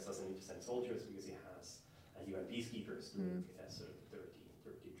mean, the US doesn't need to send soldiers because it has UN peacekeepers doing a sort of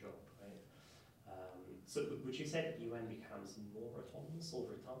dirty job, right? So would you say that the UN becomes more autonomous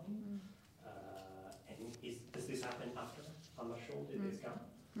over time? And does this happen after Hammarskjöld is gone?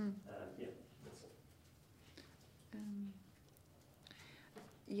 Yeah, that's all.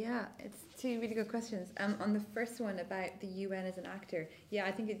 Yeah, it's 2 really good questions. On the first one about the UN as an actor,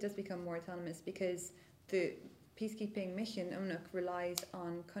 I think it does become more autonomous because the peacekeeping mission, UNMIK, relies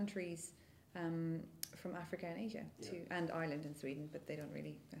on countries from Africa and Asia and Ireland and Sweden, but they don't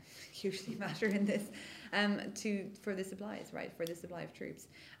really hugely matter in this, for the supplies, right, for the supply of troops.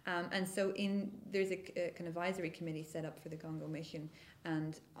 And so there's a kind of advisory committee set up for the Congo mission,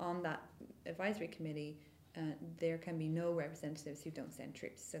 and on that advisory committee, there can be no representatives who don't send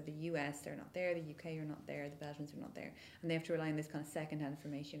troops. So the US are not there, the UK are not there, the Belgians are not there, and they have to rely on this kind of second-hand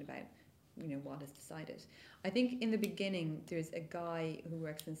information about what is decided. I think in the beginning there's a guy who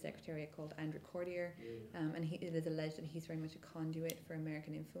works in the Secretariat called Andrew Cordier, and it is alleged that he's very much a conduit for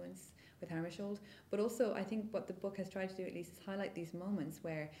American influence with Hammarskjöld. But also I think what the book has tried to do at least is highlight these moments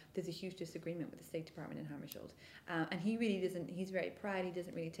where there's a huge disagreement with the State Department in Hammarskjöld. And he really doesn't, he's very proud, he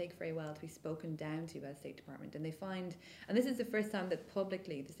doesn't really take very well to be spoken down to by the State Department. And they find, and this is the first time that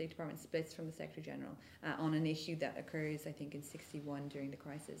publicly the State Department splits from the Secretary General on an issue that occurs, I think, in 61 during the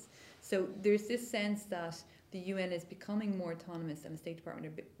crisis. So there's this sense that the UN is becoming more autonomous and the State Department are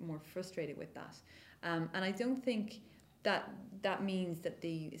a bit more frustrated with that. And I don't think that means that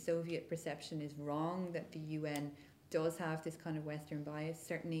the Soviet perception is wrong, that the UN does have this kind of Western bias.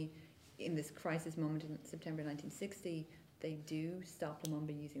 Certainly in this crisis moment in September 1960, they do stop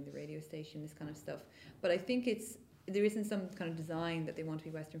Lumumba using the radio station, this kind of stuff. But I think it's there isn't some kind of design that they want to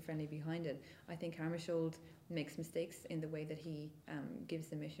be Western friendly behind it. I think Hammarskjöld makes mistakes in the way that he gives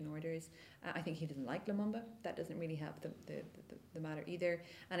the mission orders. I think he doesn't like Lumumba. That doesn't really help the matter either.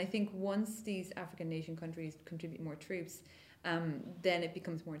 And I think once these African nation countries contribute more troops, then it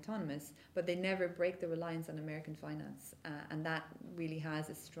becomes more autonomous, but they never break the reliance on American finance. And that really has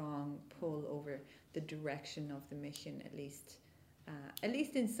a strong pull over the direction of the mission, at least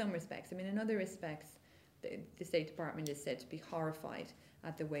in some respects. I mean, in other respects, the State Department is said to be horrified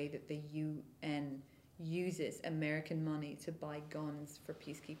at the way that the UN uses American money to buy guns for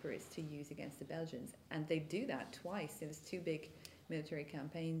peacekeepers to use against the Belgians. And they do that twice. There's 2 big military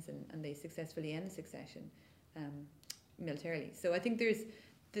campaigns, and they successfully end the succession militarily. So I think there's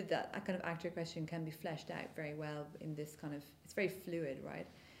that kind of actor question can be fleshed out very well in this kind of, it's very fluid, right?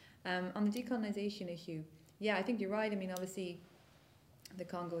 On the decolonization issue, yeah, I think you're right. I mean, obviously, the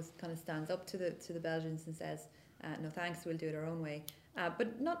Congo kind of stands up to the Belgians and says, no thanks, we'll do it our own way.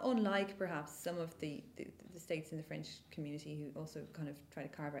 But not unlike perhaps some of the states in the French community who also kind of try to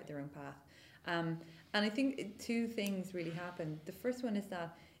carve out their own path. And I think 2 things really happen. The first one is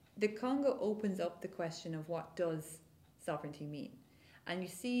that the Congo opens up the question of what does sovereignty mean. And you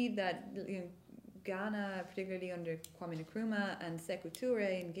see that, you know, Ghana, particularly under Kwame Nkrumah, and Sékou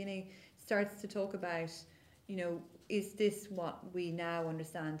Touré in Guinea, starts to talk about, you know, is this what we now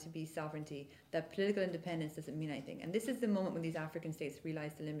understand to be sovereignty? That political independence doesn't mean anything. And this is the moment when these African states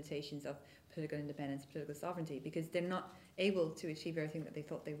realize the limitations of political independence, political sovereignty, because they're not able to achieve everything that they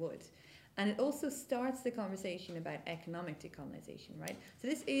thought they would. And it also starts the conversation about economic decolonization, right? So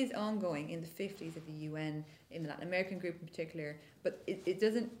this is ongoing in the 50s at the UN, in the Latin American group in particular, but it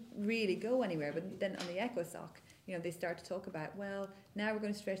doesn't really go anywhere. But then on the ECOSOC, you know, they start to talk about, well, now we're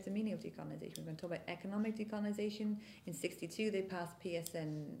going to stretch the meaning of decolonization. We're going to talk about economic decolonization. In 62, they passed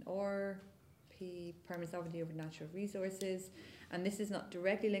PSNR, Permanent Sovereignty over Natural Resources. And this is not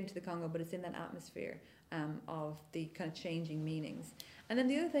directly linked to the Congo, but it's in that atmosphere of the kind of changing meanings. And then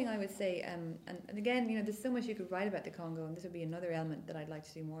the other thing I would say, and again, you know, there's so much you could write about the Congo, and this would be another element that I'd like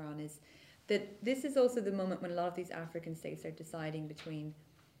to do more on, is that this is also the moment when a lot of these African states are deciding between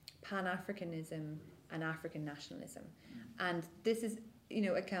Pan-Africanism and African nationalism. And this is, you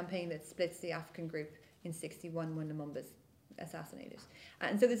know, a campaign that splits the African group in 61 when Lumumba's assassinated.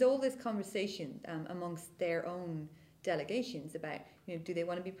 And so there's all this conversation amongst their own delegations about, you know, do they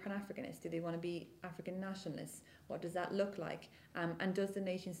want to be Pan-Africanist? Do they want to be African nationalists? What does that look like? And does the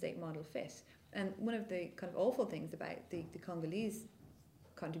nation-state model fit? And one of the kind of awful things about the Congolese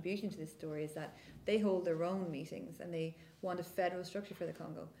contribution to this story is that they hold their own meetings and they want a federal structure for the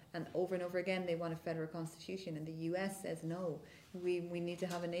Congo. And over again, they want a federal constitution. And the US says, no, we need to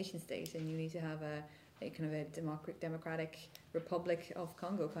have a nation-state, and you need to have a kind of a democratic republic of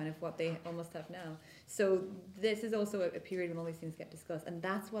Congo, kind of what they almost have now. So this is also a period when all these things get discussed. And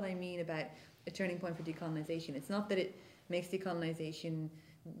that's what I mean about a turning point for decolonization. It's not that it makes decolonization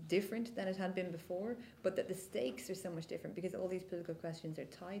different than it had been before, but that the stakes are so much different because all these political questions are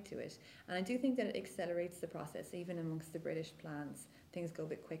tied to it. And I do think that it accelerates the process, even amongst the British plans. Things go a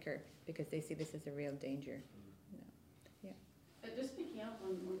bit quicker because they see this as a real danger. Just picking up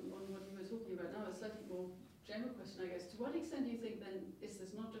on what you were talking about now, a slightly more general question, I guess. To what extent do you think then is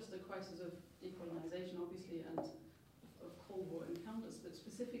this not just a crisis of decolonization, obviously, and of Cold War encounters, but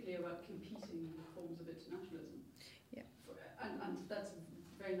specifically about competing forms of internationalism? Yeah. And that's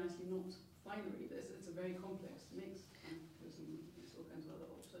very nicely not binary. It's a very complex mix, and there's all kinds of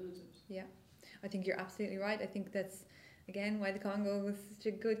other alternatives. Yeah, I think you're absolutely right. I think that's, again, why the Congo was such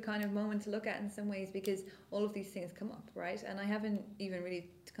a good kind of moment to look at in some ways, because all of these things come up, right? And I haven't even really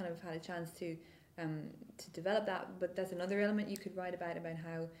kind of had a chance to develop that, but that's another element you could write about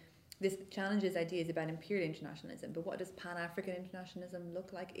how this challenges ideas about imperial internationalism. But what does Pan-African internationalism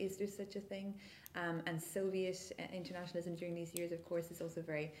look like? Is there such a thing? And Soviet internationalism during these years, of course, is also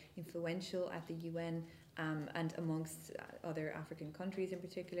very influential at the UN and amongst other African countries in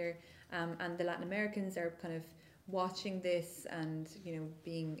particular. And the Latin Americans are kind of watching this and, you know,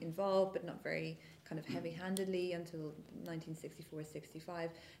 being involved, but not very kind of heavy-handedly until 1964-65.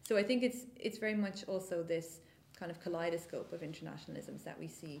 So I think it's very much also this kind of kaleidoscope of internationalisms that we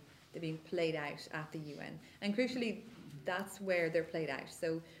see they're being played out at the UN. And crucially, that's where they're played out.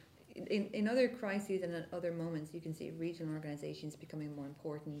 So in other crises and at other moments, you can see regional organizations becoming more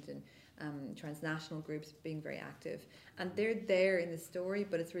important and transnational groups being very active. And they're there in the story,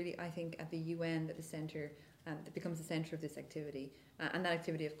 but it's really, I think, at the UN that the center that becomes the centre of this activity. And that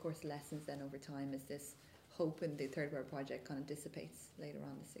activity, of course, lessens then over time as this hope in the Third World Project kind of dissipates later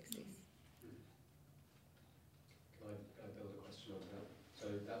on in the 60s. Can I build a question on that? So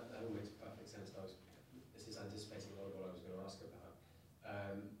that all makes perfect sense. This is anticipating a lot of what I was going to ask about.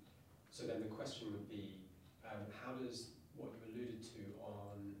 So then the question would be, how does what you alluded to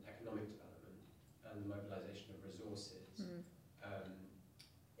on economic development and the mobilization of resources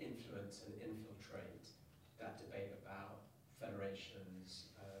influence and infiltrate that debate about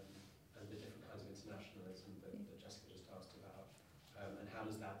federations and the different kinds of internationalism that Jessica just asked about, and how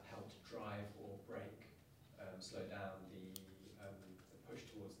does that help to drive or break, slow down the push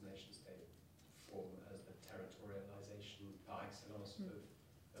towards the nation state form as the territorialization par excellence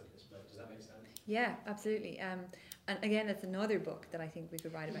of this moment? Does that make sense? Yeah, absolutely. And again, it's another book that I think we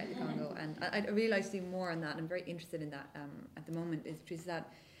could write about the Congo, and I'd really like to do more on that. I'm very interested in that at the moment, is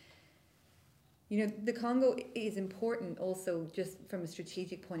that, you know, the Congo is important also just from a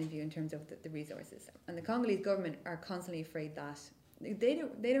strategic point of view in terms of the resources. And the Congolese government are constantly afraid that they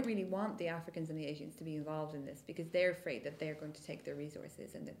don't really want the Africans and the Asians to be involved in this, because they're afraid that they're going to take their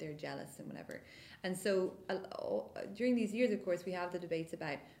resources and that they're jealous and whatever. And so during these years, of course, we have the debates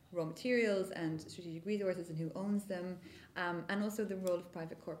about raw materials and strategic resources and who owns them, and also the role of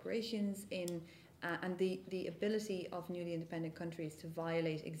private corporations in and the ability of newly independent countries to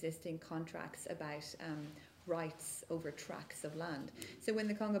violate existing contracts about rights over tracts of land. So when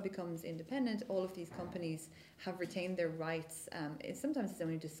the Congo becomes independent, all of these companies have retained their rights, sometimes it's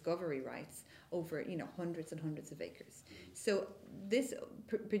only discovery rights, over, you know, hundreds and hundreds of acres. So this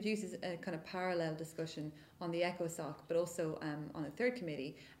produces a kind of parallel discussion on the ECOSOC, but also on the third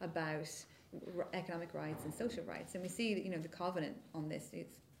committee about economic rights and social rights. And we see that, you know, the covenant on this,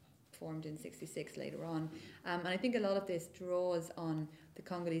 it's formed in '66 later on. And I think a lot of this draws on the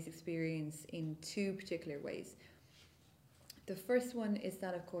Congolese experience in two particular ways. The first one is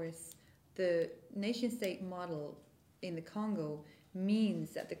that, of course, the nation-state model in the Congo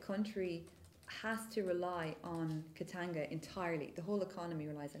means that the country has to rely on Katanga entirely. The whole economy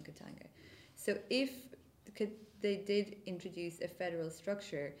relies on Katanga. So if they did introduce a federal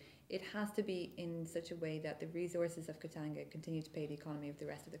structure, it has to be in such a way that the resources of Katanga continue to pay the economy of the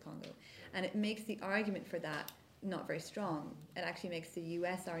rest of the Congo. And it makes the argument for that not very strong. It actually makes the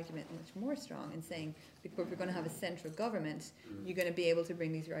US argument much more strong in saying, if we're going to have a central government, you're going to be able to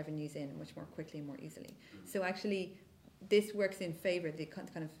bring these revenues in much more quickly and more easily. So actually, this works in favour of the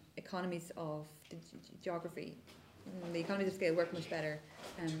kind of economies of the geography. The economies of scale work much better.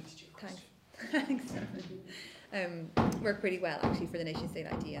 Thanks. Work pretty well actually for the nation state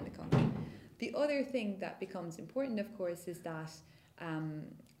idea in the Congo. The other thing that becomes important, of course, is that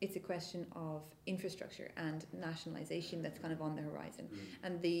it's a question of infrastructure and nationalisation that's kind of on the horizon.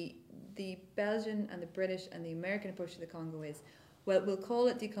 And the Belgian and the British and the American approach to the Congo is, well, we'll call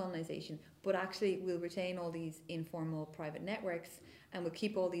it decolonisation, but actually we'll retain all these informal private networks and we'll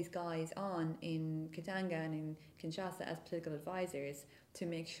keep all these guys on in Katanga and in Kinshasa as political advisors to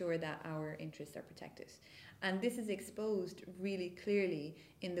make sure that our interests are protected. And this is exposed really clearly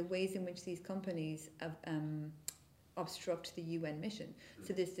in the ways in which these companies obstruct the UN mission.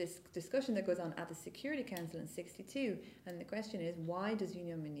 So this discussion that goes on at the Security Council in '62, and the question is, why does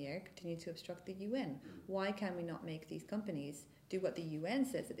Union Minière continue to obstruct the UN? Why can we not make these companies do what the UN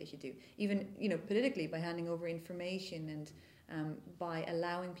says that they should do? Even, you know, politically, by handing over information and by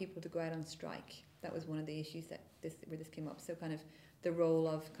allowing people to go out on strike. That was one of the issues where this came up. So kind of the role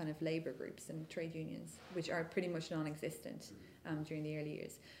of kind of labour groups and trade unions, which are pretty much non-existent during the early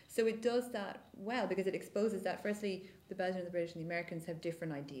years. So it does that well because it exposes that, firstly, the Belgians, the British and the Americans have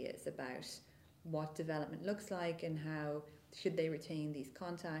different ideas about what development looks like and how should they retain these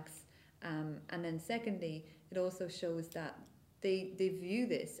contacts. And then secondly, it also shows that they view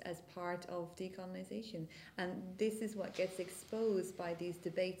this as part of decolonisation. And this is what gets exposed by these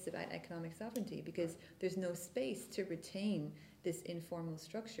debates about economic sovereignty, because there's no space to retain this informal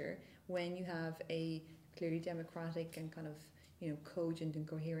structure when you have a clearly democratic and kind of, you know, cogent and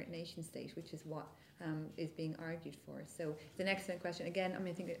coherent nation state, which is what is being argued for. So it's an excellent question. Again, I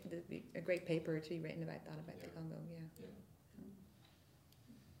mean, I think there'd be a great paper to be written about that, about the Congo, yeah.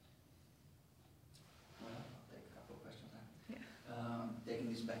 Taking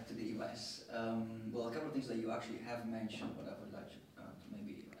this back to the US, well, a couple of things that you actually have mentioned, but I would like to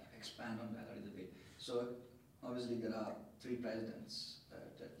maybe expand on that a little bit. So obviously there are 3 presidents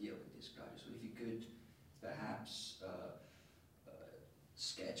that deal with this crisis. So if you could perhaps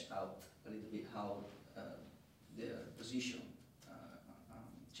sketch out a little bit how their position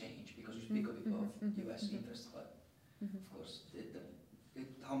changed, because you speak a bit of US interests, but of course,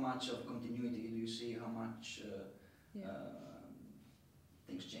 how much of continuity do you see, how much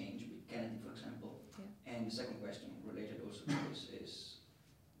things change with Kennedy, for example. Yeah. And the second question related also to this is,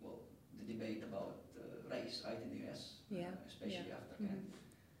 well, the debate about race, right, in the US, especially after Kennedy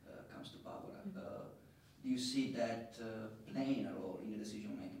comes to power. Do you see that playing a role in the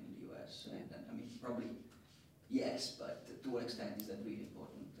decision making in the US? Yeah. And, I mean, probably yes, but to what extent is that really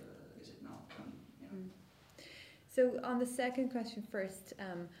important? Is it not? You know. So on the second question first,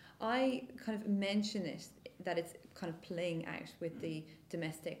 I kind of mention it, that it's kind of playing out with the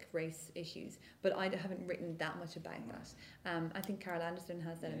domestic race issues, but I haven't written that much about that. I think Carol Anderson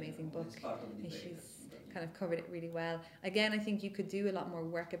has that amazing book, It's part of the and debate, she's kind of covered it really well. Again, I think you could do a lot more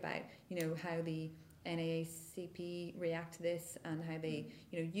work about, how the NAACP react to this, and how they,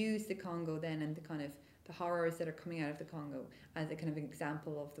 use the Congo then, and the kind of the horrors that are coming out of the Congo as a kind of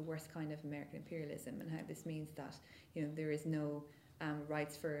example of the worst kind of American imperialism, and how this means that, there is no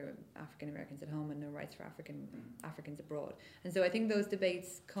rights for African Americans at home and no rights for Africans abroad. And so I think those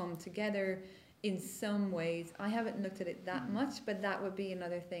debates come together in some ways. I haven't looked at it that much, but that would be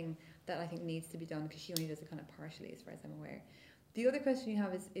another thing that I think needs to be done, because she only does it kind of partially as far as I'm aware. The other question you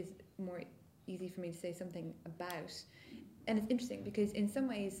have is more easy for me to say something about, and it's interesting because in some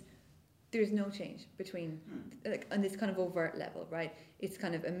ways there's no change between, like, on this kind of overt level, right? It's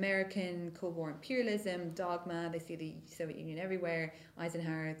kind of American Cold War imperialism, dogma. They see the Soviet Union everywhere.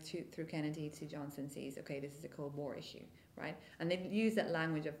 Eisenhower through Kennedy to Johnson sees, okay, this is a Cold War issue, right? And they use that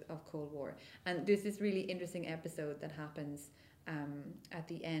language of Cold War. And there's this really interesting episode that happens at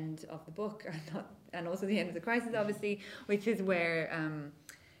the end of the book, and also the end of the crisis, obviously, which is where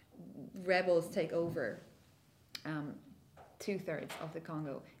rebels take over 2/3 of the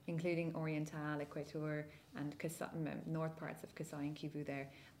Congo, including Oriental, Equateur, and north parts of Kasai and Kivu there.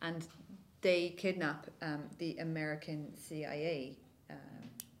 And they kidnap the American CIA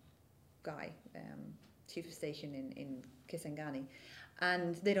guy, chief of station in Kisangani,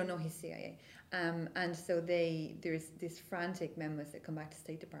 and they don't know he's CIA. And so there's this frantic memos that come back to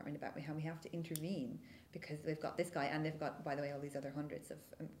State Department about how we have to intervene, because they've got this guy, and they've got, by the way, all these other hundreds of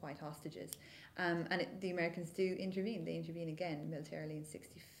white hostages. The Americans do intervene. They intervene again militarily in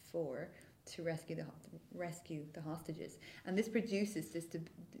 '64 to rescue the hostages. And this produces this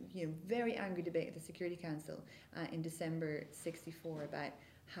very angry debate at the Security Council in December '64 about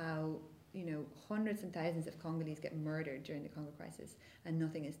how hundreds and thousands of Congolese get murdered during the Congo crisis and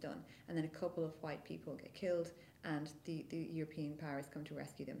nothing is done. And then a couple of white people get killed, and the European powers come to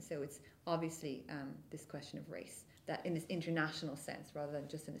rescue them. So it's obviously this question of race, that in this international sense rather than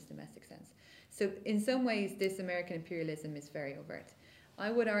just in this domestic sense. So in some ways this American imperialism is very overt.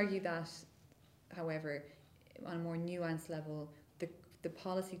 I would argue that, however, on a more nuanced level, the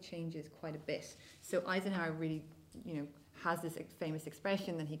policy changes quite a bit. So Eisenhower really, has this famous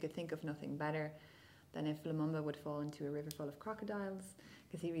expression that he could think of nothing better than if Lumumba would fall into a river full of crocodiles,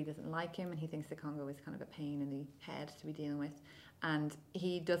 because he really doesn't like him, and he thinks the Congo is kind of a pain in the head to be dealing with, and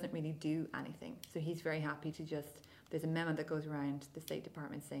he doesn't really do anything. So he's very happy to just, there's a memo that goes around the State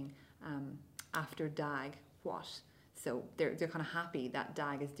Department saying, after DAG, what? So they're kind of happy that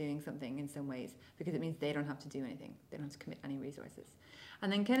DAG is doing something in some ways, because it means they don't have to do anything. They don't have to commit any resources.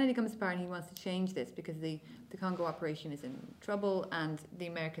 And then Kennedy comes to power, and he wants to change this because the Congo operation is in trouble, and the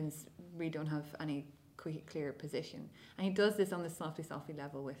Americans really don't have any clear position. And he does this on this softly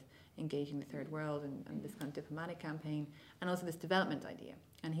level with engaging the third world and this kind of diplomatic campaign, and also this development idea.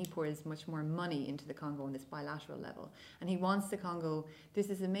 And he pours much more money into the Congo on this bilateral level. And he wants the Congo, there's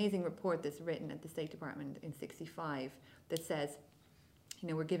this amazing report that's written at the State Department in '65 that says,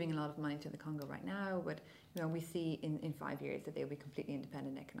 we're giving a lot of money to the Congo right now, but we see in 5 years that they'll be completely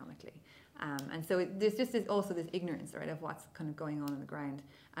independent economically. And so there's just also this ignorance, right, of what's kind of going on the ground.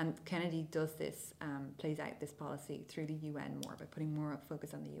 And Kennedy does this, plays out this policy through the UN more, by putting more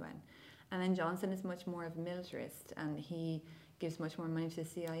focus on the UN. And then Johnson is much more of a militarist, and he gives much more money to the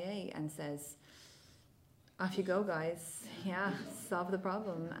CIA and says, off you go, guys. Yeah, solve the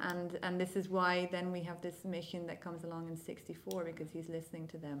problem. And this is why then we have this mission that comes along in '64, because he's listening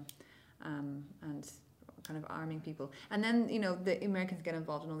to them and kind of arming people. And then, the Americans get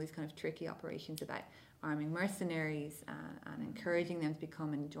involved in all these kind of tricky operations about arming mercenaries and encouraging them to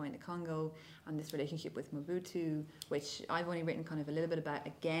become and join the Congo, and this relationship with Mobutu, which I've only written kind of a little bit about.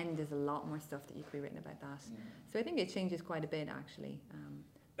 Again, there's a lot more stuff that you could be written about that. Yeah. So I think it changes quite a bit, actually.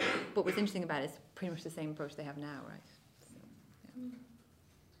 But what's interesting about it is pretty much the same approach they have now, right? So, yeah.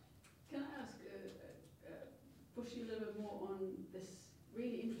 Can I ask, push you a little bit more on this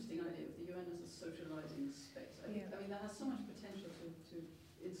really interesting idea of the UN as a socializing space? I mean, that has so much potential to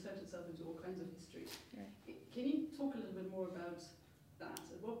insert itself into all kinds of history. Right. Can you talk a little bit more about that?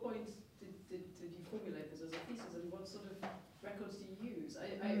 At what point did you formulate this as a thesis, and what sort of records do you use?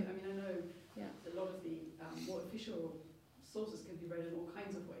 I mean, I know a lot of the more official sources can be read in all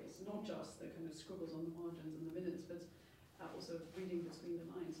kinds of ways, not just the kind of scribbles on the margins and the minutes, but also reading between the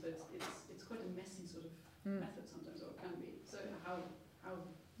lines. But it's quite a messy sort of method sometimes, or it can be. So how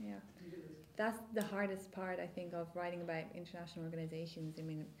Yeah. do you do this? That's the hardest part, I think, of writing about international organisations. I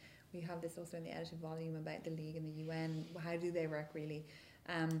mean, we have this also in the edited volume about the League and the UN. How do they work really?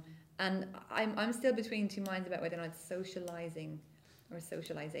 And I'm still between two minds about whether or not it's socialising or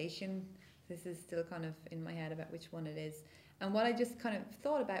socialisation. This is still kind of in my head about which one it is. And what I just kind of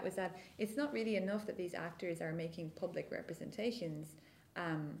thought about was that it's not really enough that these actors are making public representations.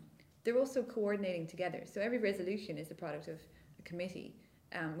 They're also coordinating together. So every resolution is the product of a committee,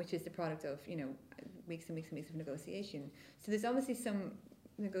 which is the product of, you know, weeks and weeks and weeks of negotiation. So there's obviously some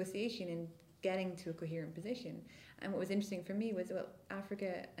negotiation in getting to a coherent position. And what was interesting for me was, well,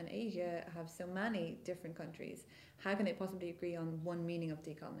 Africa and Asia have so many different countries. How can they possibly agree on one meaning of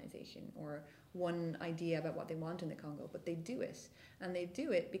decolonisation or one idea about what they want in the Congo? But they do it. And they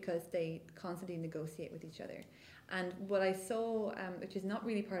do it because they constantly negotiate with each other. And what I saw, which is not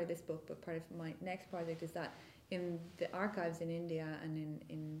really part of this book, but part of my next project, is that in the archives in India and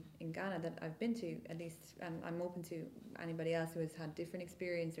in Ghana that I've been to, at least I'm open to anybody else who has had different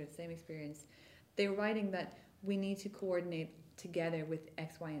experience or the same experience, they're writing that we need to coordinate together with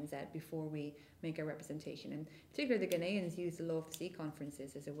X, Y, and Z before we make our representation. And particularly the Ghanaians use the Law of the Sea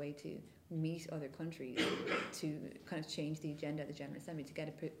conferences as a way to meet other countries to kind of change the agenda at the General Assembly, to get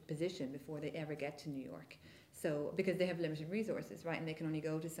a position before they ever get to New York. So, because they have limited resources, right, and they can only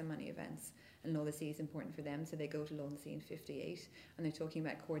go to so many events, and Law of the Sea is important for them, so they go to Law of the Sea in 58, and they're talking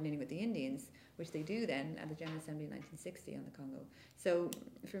about coordinating with the Indians, which they do then at the General Assembly in 1960 on the Congo. So,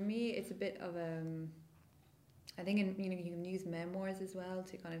 for me, it's a bit of I think you can use memoirs as well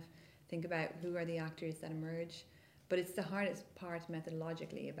to kind of think about who are the actors that emerge, but it's the hardest part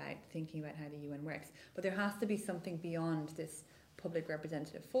methodologically about thinking about how the UN works. But there has to be something beyond this public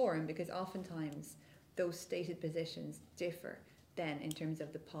representative forum, because oftentimes those stated positions differ then in terms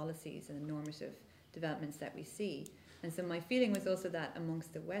of the policies and the normative developments that we see. And so my feeling was also that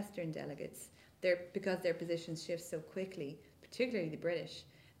amongst the Western delegates, because their positions shift so quickly, particularly the British,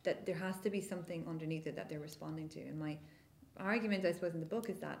 that there has to be something underneath it that they're responding to. And my argument, I suppose, in the book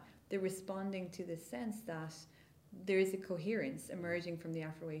is that they're responding to the sense that there is a coherence emerging from the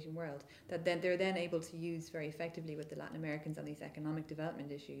Afro-Asian world that then they're then able to use very effectively with the Latin Americans on these economic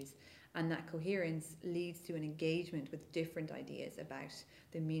development issues. And that coherence leads to an engagement with different ideas about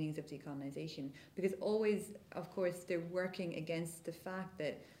the meanings of decolonisation. Because always, of course, they're working against the fact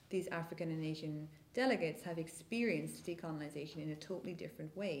that these African and Asian delegates have experienced decolonisation in a totally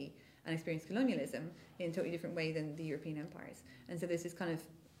different way and experienced colonialism in a totally different way than the European empires. And so there's this kind of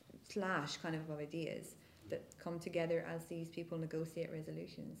clash kind of ideas that come together as these people negotiate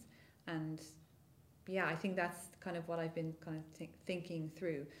resolutions. And yeah, I think that's kind of what I've been kind of thinking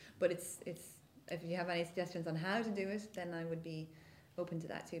through. But it's if you have any suggestions on how to do it, then I would be open to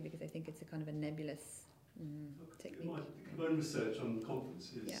that too, because I think it's a kind of a nebulous technique. In my own research on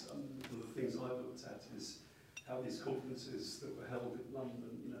conferences, Yeah. one of the things I've looked at is how these conferences that were held in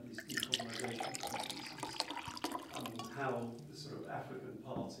London, you know, these decolonisation conferences, how the sort of African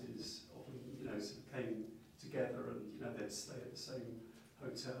parties often, you know, sort of came together and, you know, they'd stay at the same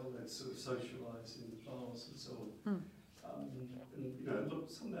hotel, they'd sort of socialise in bars and so on. And, you know, look,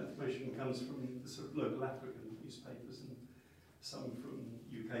 some of that information comes from the sort of local African newspapers and some from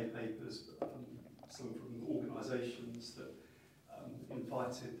UK papers, but some from organisations that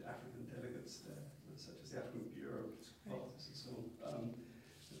invited African delegates there, such as the African Bureau of Parties and so on.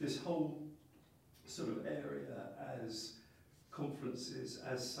 This whole sort of area as conferences,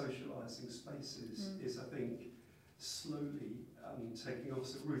 as socialising spaces is, I think, slowly taking off.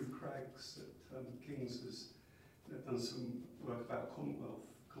 So Ruth Craggs at King's has done some work about Commonwealth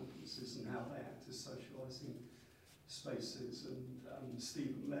conferences and how they act as socialising spaces, and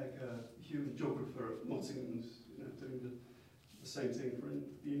Stephen Legg, a human geographer at Nottingham, doing the same thing for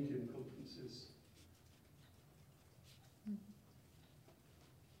the Indian conferences.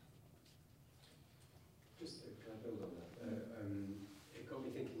 Just can I build on that? It got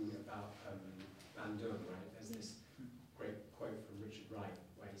me thinking about Bandung, right? There's this great quote from Richard Wright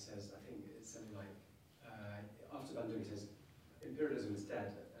where he says, I think it's something like, after Bandung he says, imperialism is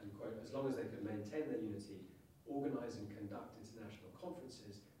dead, and quote, as long as they could maintain their unity, organise and conduct international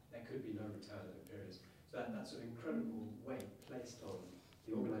conferences, there could be no return of imperialism. So that sort of incredible weight placed on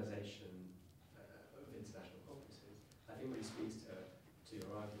the organisation of international conferences, I think really speaks to your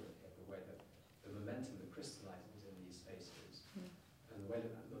argument here, the way that the momentum that crystallises in these spaces, and the way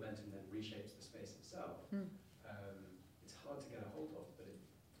that momentum then reshapes the space itself, it's hard to get a hold of,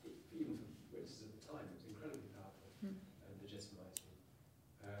 but even for witnesses at the time, it was incredibly powerful and legitimising.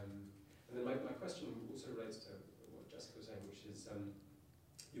 And then my question also relates to what Jessica was saying, which is,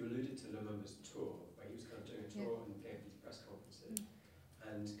 you alluded to Lumumba's tour, where he was kind of tour and gave these press conferences.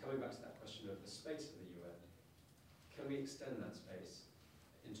 And coming back to that question of the space of the UN, can we extend that space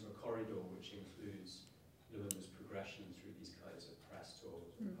into a corridor which includes Lumumba's progression through these kinds of press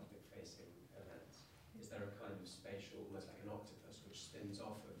tours or public-facing events? Is there a kind of spatial, almost like an octopus, which spins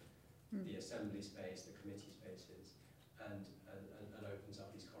off of the assembly space, the committee spaces, and opens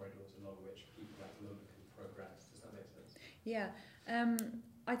up these corridors along which people like Lumumba can progress? Does that make sense? Yeah,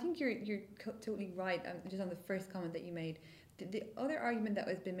 I think you're totally right. Just on the first comment that you made, the other argument that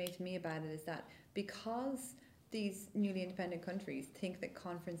has been made to me about it is that because these newly independent countries think that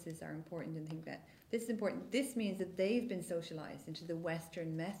conferences are important and think that this is important, this means that they've been socialised into the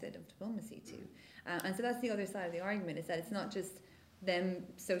Western method of diplomacy too. And so that's the other side of the argument, is that it's not just them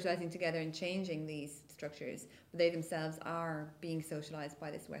socialising together and changing these structures, but they themselves are being socialised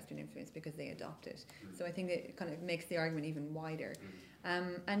by this Western influence because they adopt it. So I think it kind of makes the argument even wider.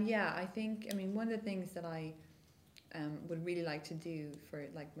 And yeah, I think, I mean, one of the things that I would really like to do for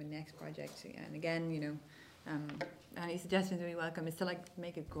like my next project, and again, you know, any suggestions would be welcome, is to like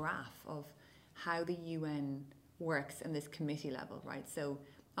make a graph of how the UN works in this committee level, right? So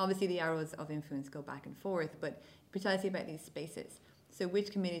obviously the arrows of influence go back and forth, but precisely about these spaces. So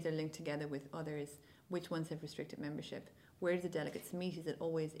which committees are linked together with others? Which ones have restricted membership? Where do the delegates meet? Is it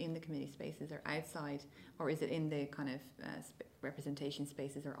always in the committee spaces or outside? Or is it in the kind of representation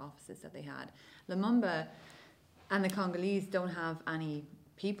spaces or offices that they had? Lumumba and the Congolese don't have any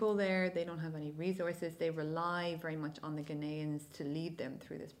people there. They don't have any resources. They rely very much on the Ghanaians to lead them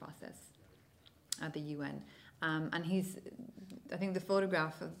through this process at the UN. And I think the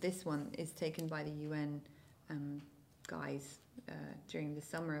photograph of this one is taken by the UN guys during the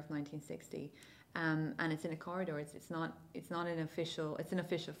summer of 1960, and it's in a corridor. It's not an official. It's an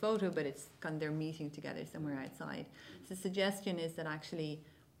official photo, but it's kind of they're meeting together somewhere outside. So the suggestion is that actually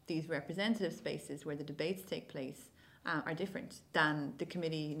these representative spaces where the debates take place are different than the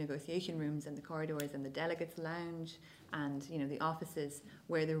committee negotiation rooms and the corridors and the delegates' lounge and, you know, the offices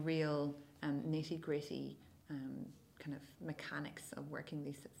where the real nitty-gritty kind of mechanics of working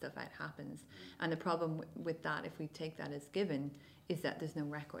this stuff out happens. And the problem with that, if we take that as given, is that there's no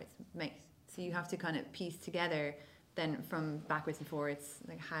records made. So you have to kind of piece together then from backwards and forwards,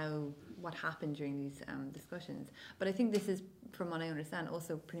 like what happened during these discussions. But I think this is, from what I understand,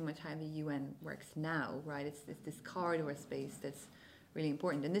 also pretty much how the UN works now, right? It's this corridor space that's really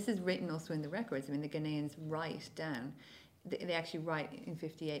important. And this is written also in the records. I mean, the Ghanaians write down, they actually write in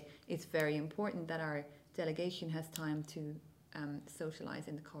 58, it's very important that our delegation has time to socialise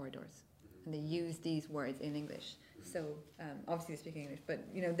in the corridors. And they use these words in English. So obviously they speak English, but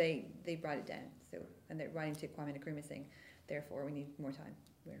you know they write it down. So, and they're writing to Kwame Nkrumah saying, therefore we need more time.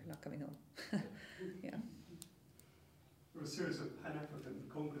 We're not coming home. Yeah. There were a series of Pan-African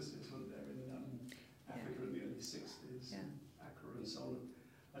congresses, weren't there, in Africa in the early 60s, Accra and so on.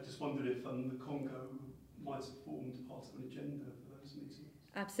 I just wondered if the Congo might have formed part of an agenda for those meetings.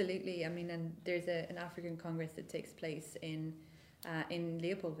 Absolutely. I mean, and there's an African Congress that takes place in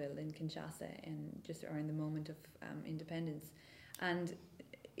Leopoldville in Kinshasa, and just around the moment of independence. And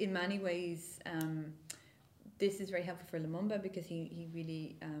in many ways, this is very helpful for Lumumba because he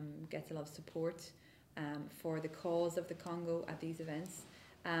really gets a lot of support for the cause of the Congo at these events.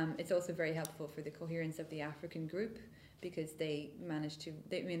 It's also very helpful for the coherence of the African group because they manage to,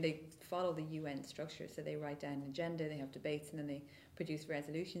 they follow the UN structure, so they write down an agenda, they have debates, and then they produce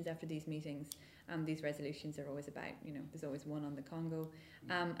resolutions after these meetings. These resolutions are always about, you know, there's always one on the Congo.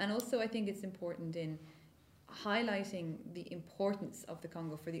 And also I think it's important in highlighting the importance of the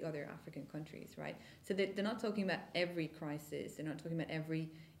Congo for the other African countries, right? So they're not talking about every crisis, they're not talking about every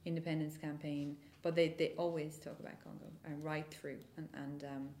independence campaign, but they always talk about Congo right through. And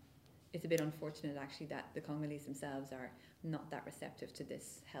it's a bit unfortunate actually that the Congolese themselves are not that receptive to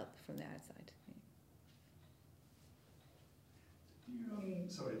this help from the outside.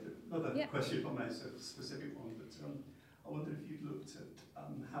 Sorry, another question if I may, so a specific one, but I wondered if you'd looked at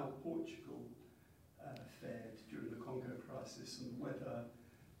how Portugal fared during the Congo crisis and whether,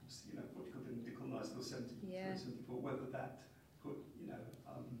 you know, Portugal didn't decolonise until 1974, whether that put, you know,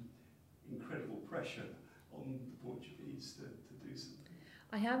 incredible pressure on the Portuguese to do something.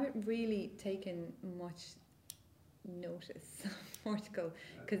 I haven't really taken much notice of Portugal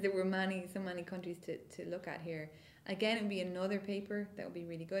because there were so many countries to look at here. Again, it would be another paper that would be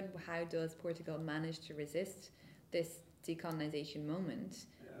really good. How does Portugal manage to resist this decolonisation moment?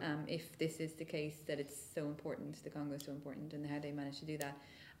 If this is the case, that it's so important, the Congo is so important, and how they manage to do that.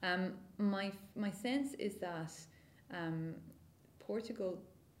 My sense is that Portugal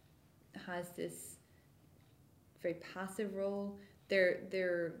has this very passive role.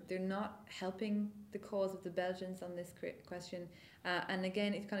 they're not helping the cause of the Belgians on this question. And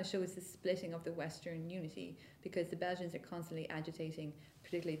again, it kind of shows the splitting of the Western unity, because the Belgians are constantly agitating,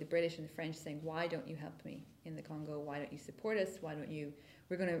 particularly the British and the French, saying, why don't you help me in the Congo? Why don't you support us? Why don't you,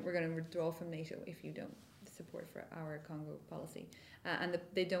 we're going to withdraw from NATO if you don't support for our Congo policy. And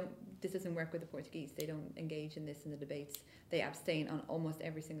this doesn't work with the Portuguese. They don't engage in this in the debates. They abstain on almost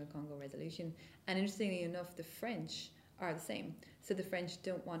every single Congo resolution. And interestingly enough, the French are the same. So the French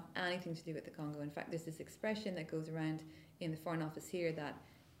don't want anything to do with the Congo. In fact, there's this expression that goes around in the Foreign Office here that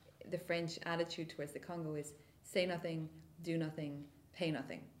the French attitude towards the Congo is say nothing, do nothing, pay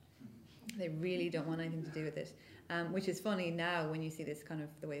nothing. They really don't want anything to do with it, which is funny now when you see this kind of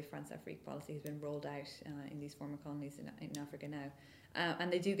the way France-Afrique policy has been rolled out in these former colonies in Africa now.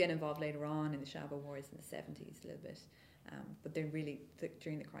 And they do get involved later on in the Shaba Wars in the 70s a little bit. But they're really,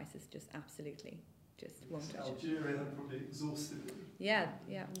 during the crisis, just absolutely just won't touch it. Algeria probably exhausted it. Yeah,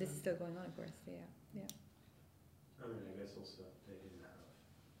 this is still going on, of course. Yeah. I mean, I guess also they didn't have.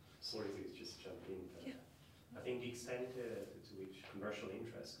 Sorry to just jump in. But I think the extent to which commercial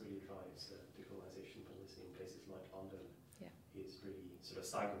interest really drives decolonisation policy in places like London is really sort of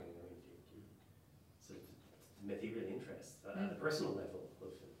staggering. I mean, sort of material interest at the personal level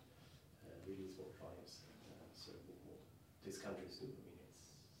often really is what drives sort of what these countries do. I mean,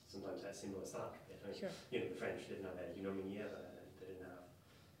 it's sometimes as simple as that. I mean, you know, the French didn't have a Unionia, they didn't have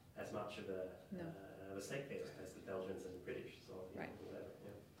as much of a stake there as the Belgians and the British, so whatever.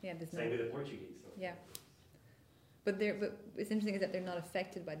 Same with the Portuguese. So. Yeah. But it's interesting is that they're not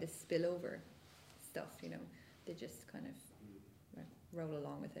affected by this spillover stuff. You know, they just kind of roll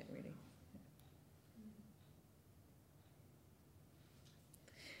along with it, really.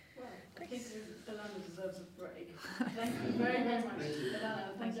 Well, I think Ilana deserves a break. Thank you very, very much.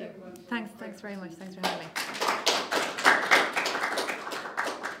 Ilana, thanks everyone. Thanks very much. Thanks for having me.